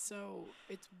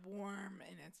 It's warm,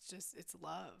 and it's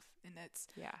love. And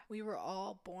we were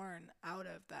all born out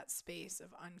of that space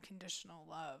of unconditional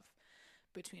love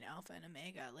between Alpha and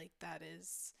Omega. Like, that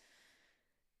is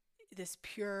this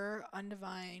pure,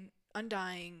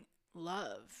 undying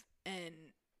love. And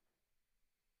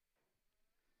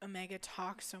Omega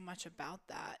talks so much about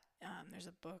that. There's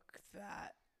a book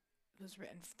that was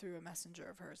written through a messenger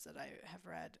of hers that I have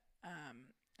read.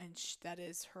 And that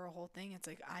is her whole thing. It's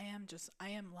like, I am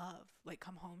love. Like,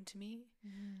 come home to me.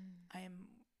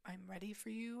 I'm ready for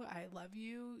you. I love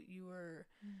you. You are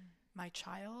my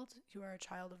child. You are a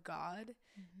child of God.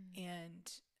 And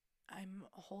I'm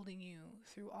holding you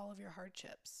through all of your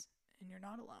hardships, and you're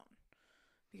not alone,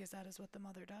 because that is what the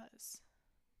mother does.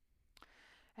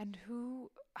 And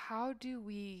how do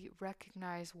we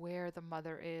recognize where the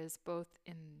mother is, both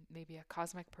in maybe a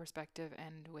cosmic perspective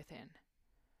and within?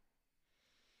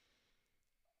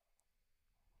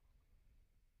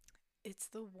 It's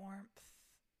the warmth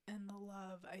and the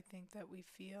love, I think, that we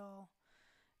feel.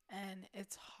 And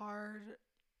it's hard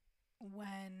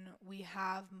when we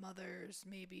have mothers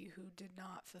maybe who did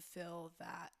not fulfill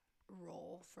that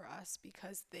role for us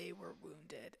because they were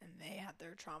wounded and they had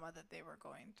their trauma that they were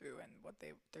going through and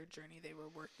their journey they were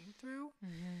working through.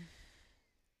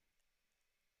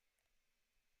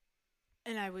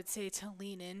 And I would say to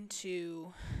lean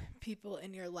into people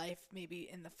in your life, maybe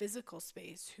in the physical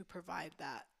space, who provide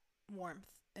that warmth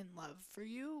and love for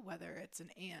you, whether it's an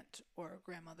aunt or a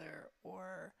grandmother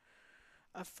or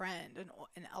a friend,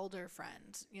 an elder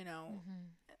friend, you know.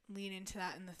 Lean into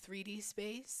that in the 3D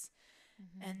space.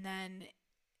 And then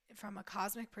from a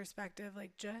cosmic perspective,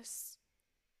 like, just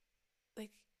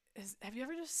like, have you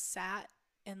ever just sat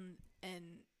and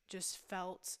just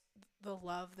felt the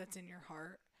love that's in your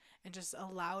heart and just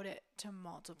allowed it to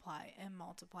multiply and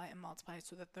multiply and multiply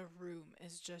so that the room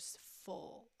is just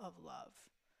full of love?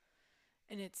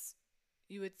 And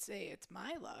you would say it's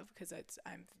my love, because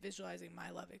I'm visualizing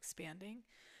my love expanding,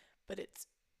 but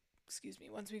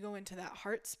once we go into that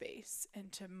heart space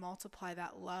and to multiply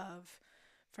that love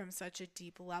from such a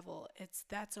deep level,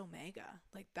 that's Omega.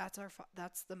 Like,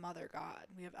 that's the mother God.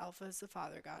 We have Alpha as the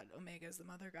father God, Omega is the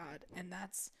mother God, and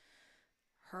that's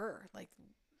her, like,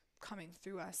 coming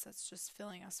through us. That's just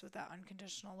filling us with that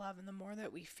unconditional love. And the more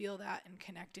that we feel that and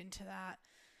connect into that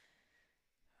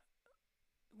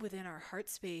within our heart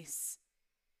space,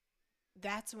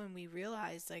 that's when we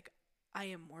realize, like, I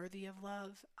am worthy of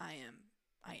love. I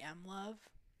am love.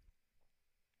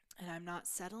 And I'm not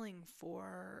settling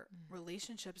for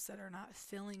relationships that are not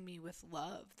filling me with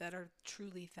love, that are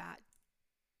truly that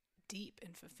deep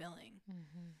and fulfilling.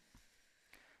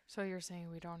 So you're saying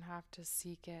we don't have to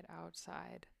seek it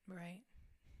outside. Right.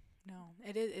 No,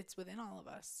 it's within all of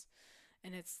us.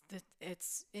 And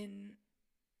it's in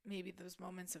maybe those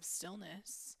moments of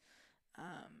stillness,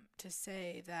 to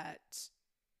say that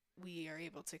we are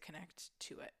able to connect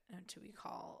to it, and we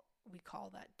call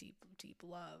that deep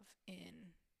love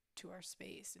into our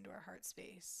space, into our heart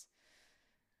space.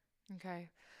 Okay.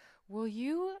 Will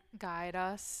you guide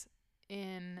us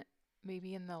in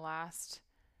the last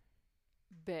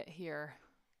bit here?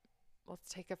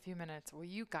 Let's take a few minutes. Will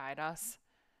you guide us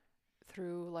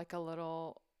through like a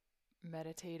little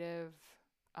meditative,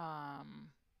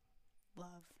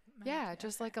 love? Yeah,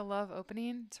 just like a love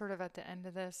opening sort of at the end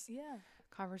of this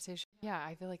conversation. Yeah,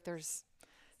 I feel like there's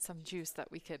some juice that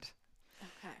we could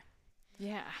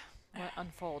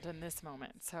unfold in this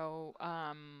moment. So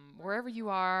wherever you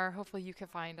are, hopefully you can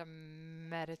find a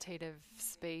meditative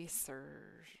space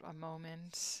or a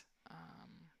moment.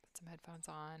 Put some headphones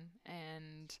on,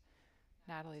 and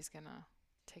Natalie's gonna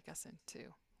take us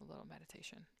into a little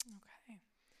meditation. Okay.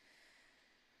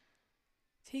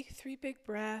 Take 3 big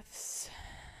breaths.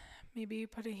 Maybe you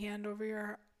put a hand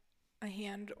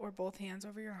or both hands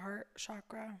over your heart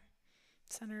chakra,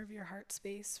 center of your heart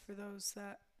space, for those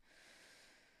that,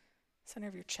 center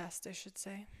of your chest, I should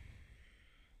say.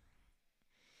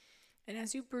 And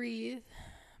as you breathe,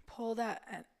 pull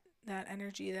that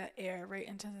energy, that air, right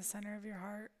into the center of your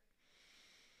heart,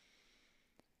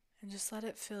 and just let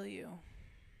it fill you.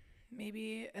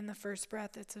 Maybe in the first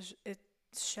breath it's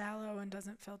shallow and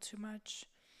doesn't fill too much.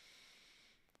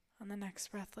 On the next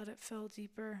breath, let it fill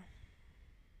deeper.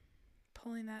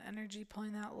 Pulling that energy,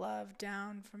 pulling that love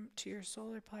down to your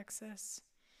solar plexus,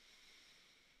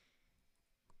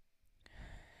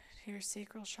 to your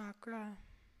sacral chakra,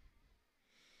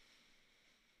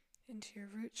 into your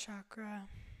root chakra.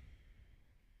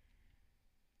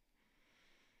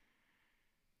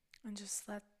 And just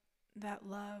let that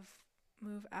love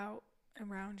move out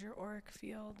around your auric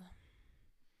field.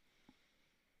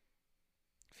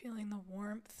 Feeling the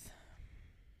warmth.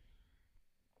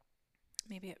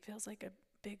 Maybe it feels like a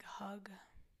big hug.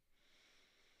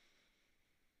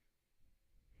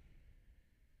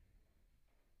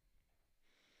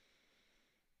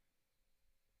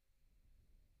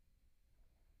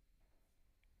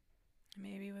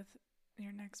 Maybe with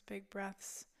your next big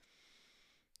breaths,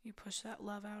 you push that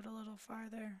love out a little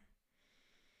farther.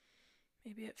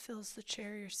 Maybe it fills the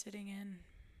chair you're sitting in,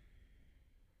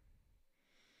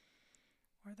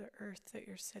 or the earth that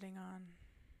you're sitting on.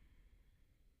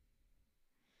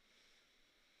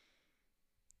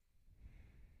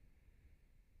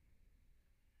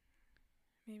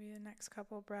 Maybe the next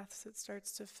couple breaths it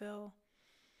starts to fill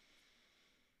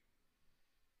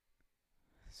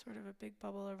sort of a big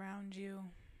bubble around you,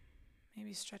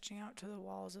 maybe stretching out to the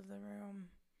walls of the room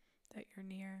that you're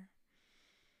near.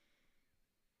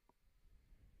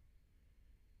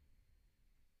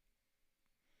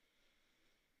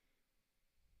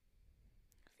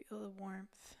 Feel the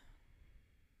warmth.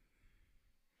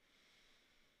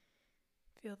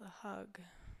 Feel the hug.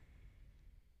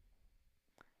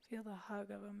 Feel the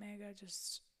hug of Omega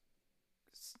just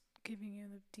giving you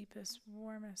the deepest,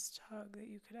 warmest hug that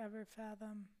you could ever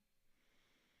fathom.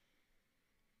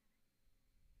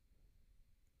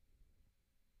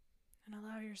 And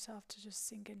allow yourself to just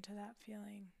sink into that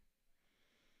feeling,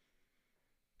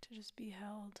 to just be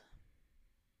held.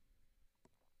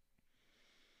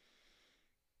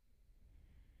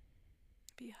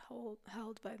 Be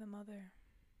held by the mother.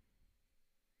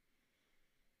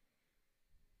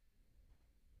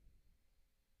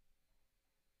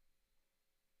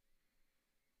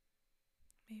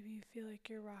 Maybe you feel like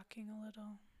you're rocking a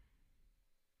little.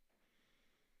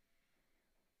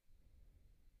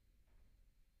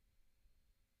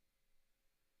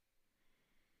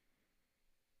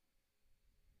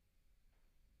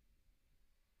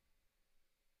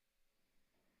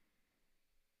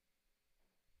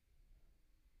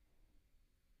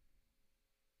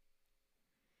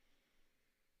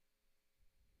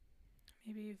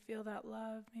 Maybe you feel that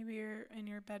love. Maybe you're in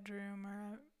your bedroom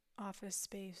or office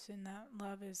space and that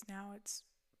love is now it's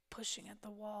pushing at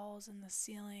the walls and the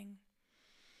ceiling.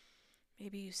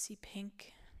 Maybe you see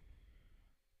pink.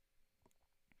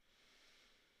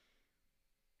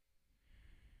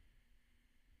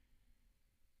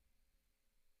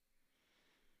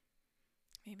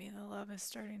 Maybe the love is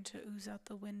starting to ooze out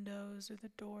the windows or the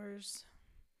doors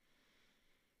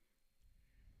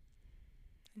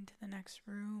into the next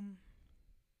room.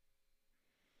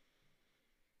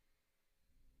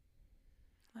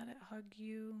 Let it hug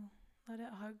you. Let it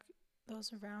hug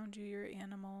those around you, your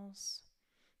animals,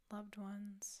 loved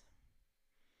ones.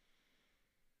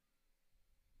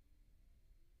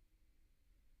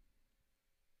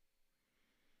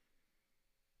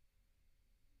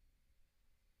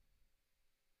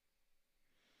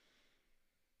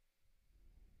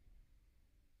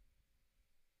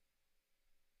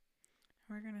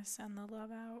 We're going to send the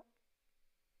love out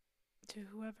to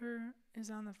whoever is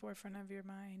on the forefront of your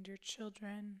mind, your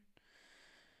children,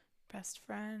 best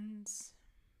friends,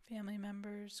 family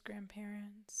members,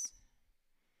 grandparents.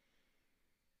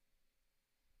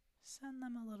 Send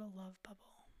them a little love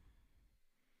bubble,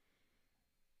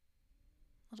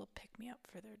 a little pick-me-up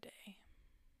for their day.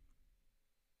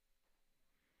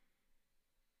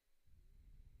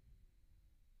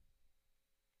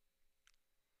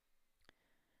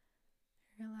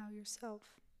 Allow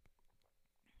yourself,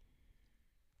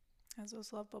 as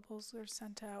those love bubbles are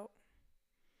sent out,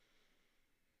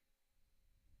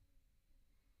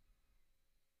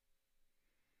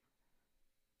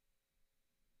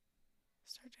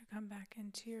 start to come back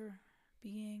into your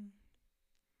being.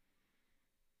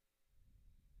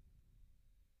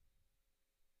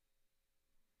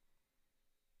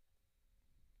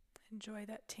 Enjoy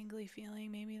that tingly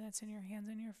feeling. Maybe that's in your hands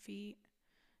and your feet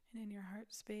and in your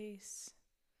heart space.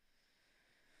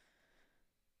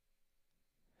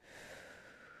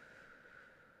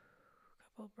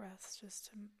 Couple breaths just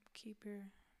to keep your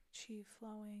chi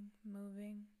flowing,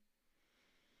 moving.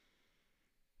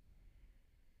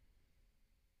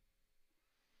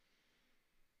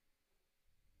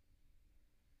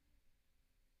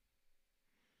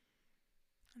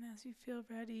 And as you feel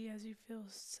ready, as you feel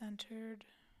centered,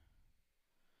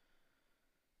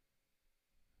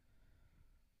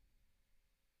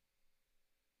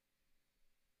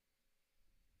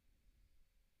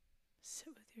 sit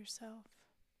with yourself.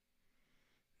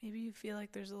 Maybe you feel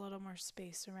like there's a little more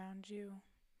space around you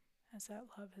as that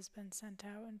love has been sent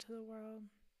out into the world,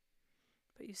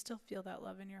 but you still feel that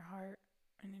love in your heart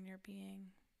and in your being.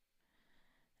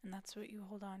 And that's what you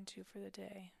hold on to for the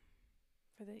day,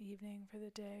 for the evening, for the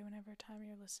day, whenever time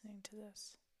you're listening to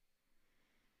this.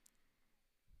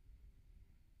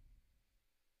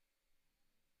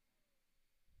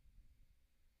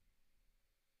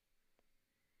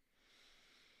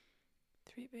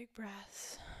 Three big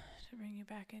breaths to bring you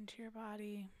back into your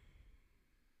body.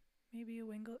 Maybe you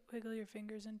wiggle your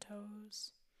fingers and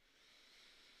toes.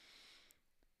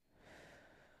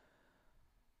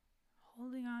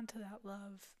 Holding on to that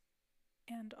love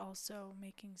and also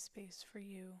making space for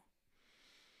you.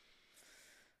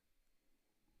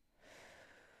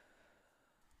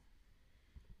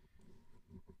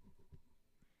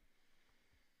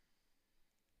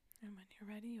 And when you're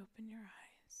ready, open your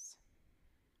eyes.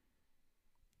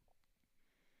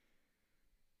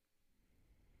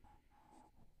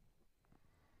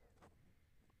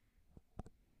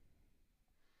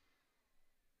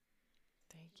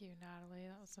 Thank you, Natalie.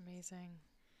 That was amazing.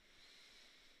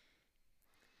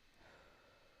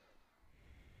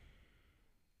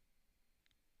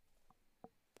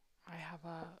 I have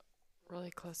a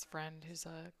really close friend who's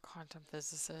a quantum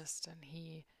physicist, and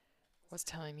he was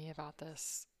telling me about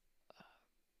this,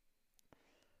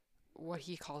 what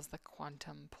he calls the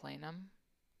quantum planum,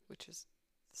 which is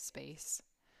space.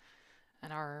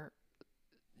 And our,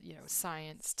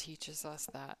 science teaches us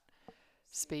that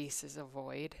space is a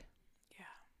void. Yeah.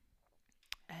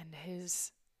 And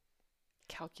his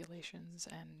calculations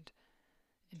and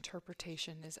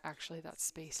interpretation is actually that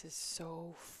space is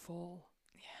so full.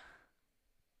 Yeah.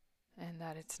 And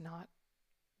that it's not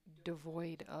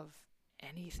devoid of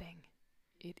anything.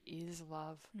 It is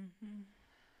love. Mm-hmm.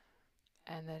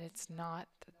 And that it's not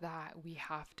that we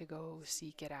have to go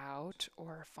seek it out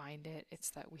or find it.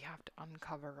 It's that we have to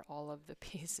uncover all of the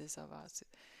pieces of us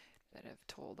that have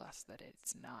told us that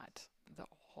it's not the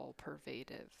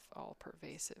all-pervasive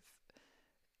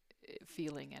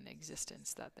feeling and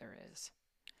existence that there is.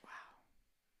 Wow.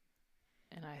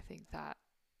 And I think that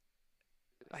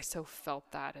I so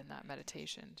felt that in that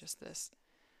meditation, just this,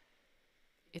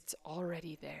 it's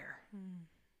already there. Mm.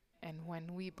 And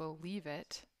when we believe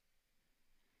it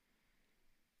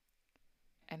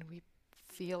and we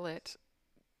feel it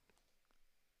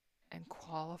and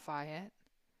qualify it,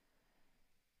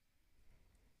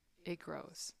 it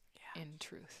grows in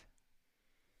truth.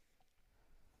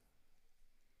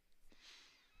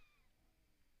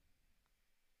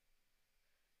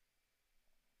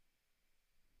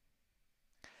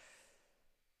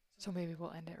 So maybe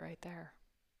we'll end it right there.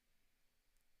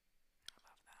 I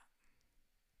love that.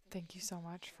 Thank you so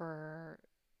much for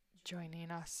joining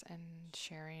us and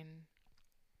sharing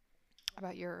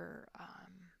about your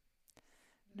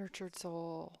nurtured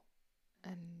soul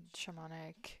and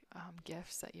shamanic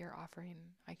gifts that you're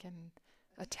offering. I can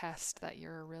attest that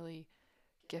you're a really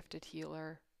gifted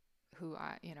healer who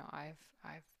I've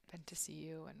been to see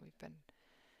you, and we've been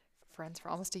friends for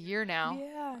almost a year now.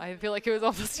 Yeah. I feel like it was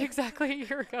almost exactly a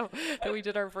year ago that we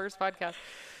did our first podcast.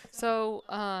 So,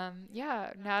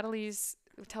 Natalie's,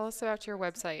 tell us about your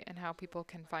website and how people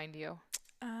can find you.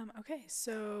 Okay,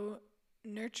 so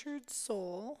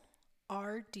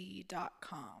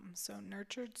nurturedsoulrd.com. So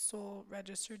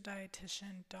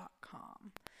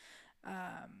nurturedsoulregistereddietitian.com.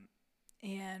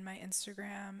 And my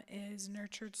Instagram is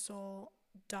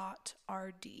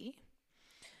nurturedsoul.rd.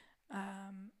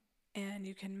 And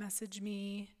you can message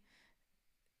me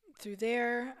through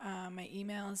there. My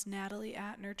email is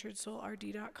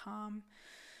natalie@nurturedsoulrd.com.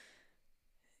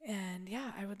 And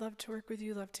yeah, I would love to work with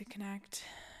you, love to connect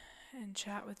and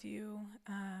chat with you.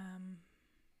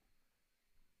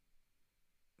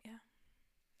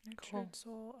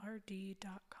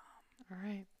 nurturedsoulrd.com. All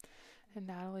right. And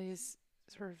Natalie's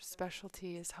sort of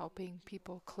specialty is helping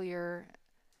people clear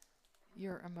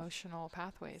your emotional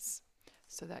pathways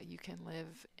so that you can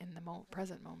live in the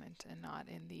present moment and not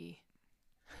in the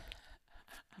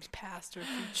past or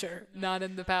future. Not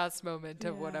in the past moment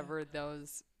of whatever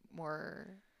those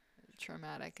more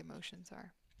traumatic emotions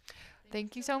are.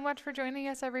 Thank you so much for joining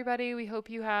us, everybody. We hope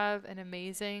you have an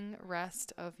amazing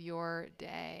rest of your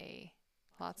day.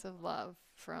 Lots of love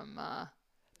from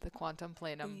the Quantum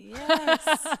Planum. Yes.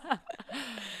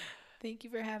 Thank you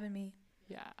for having me.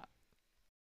 Yeah.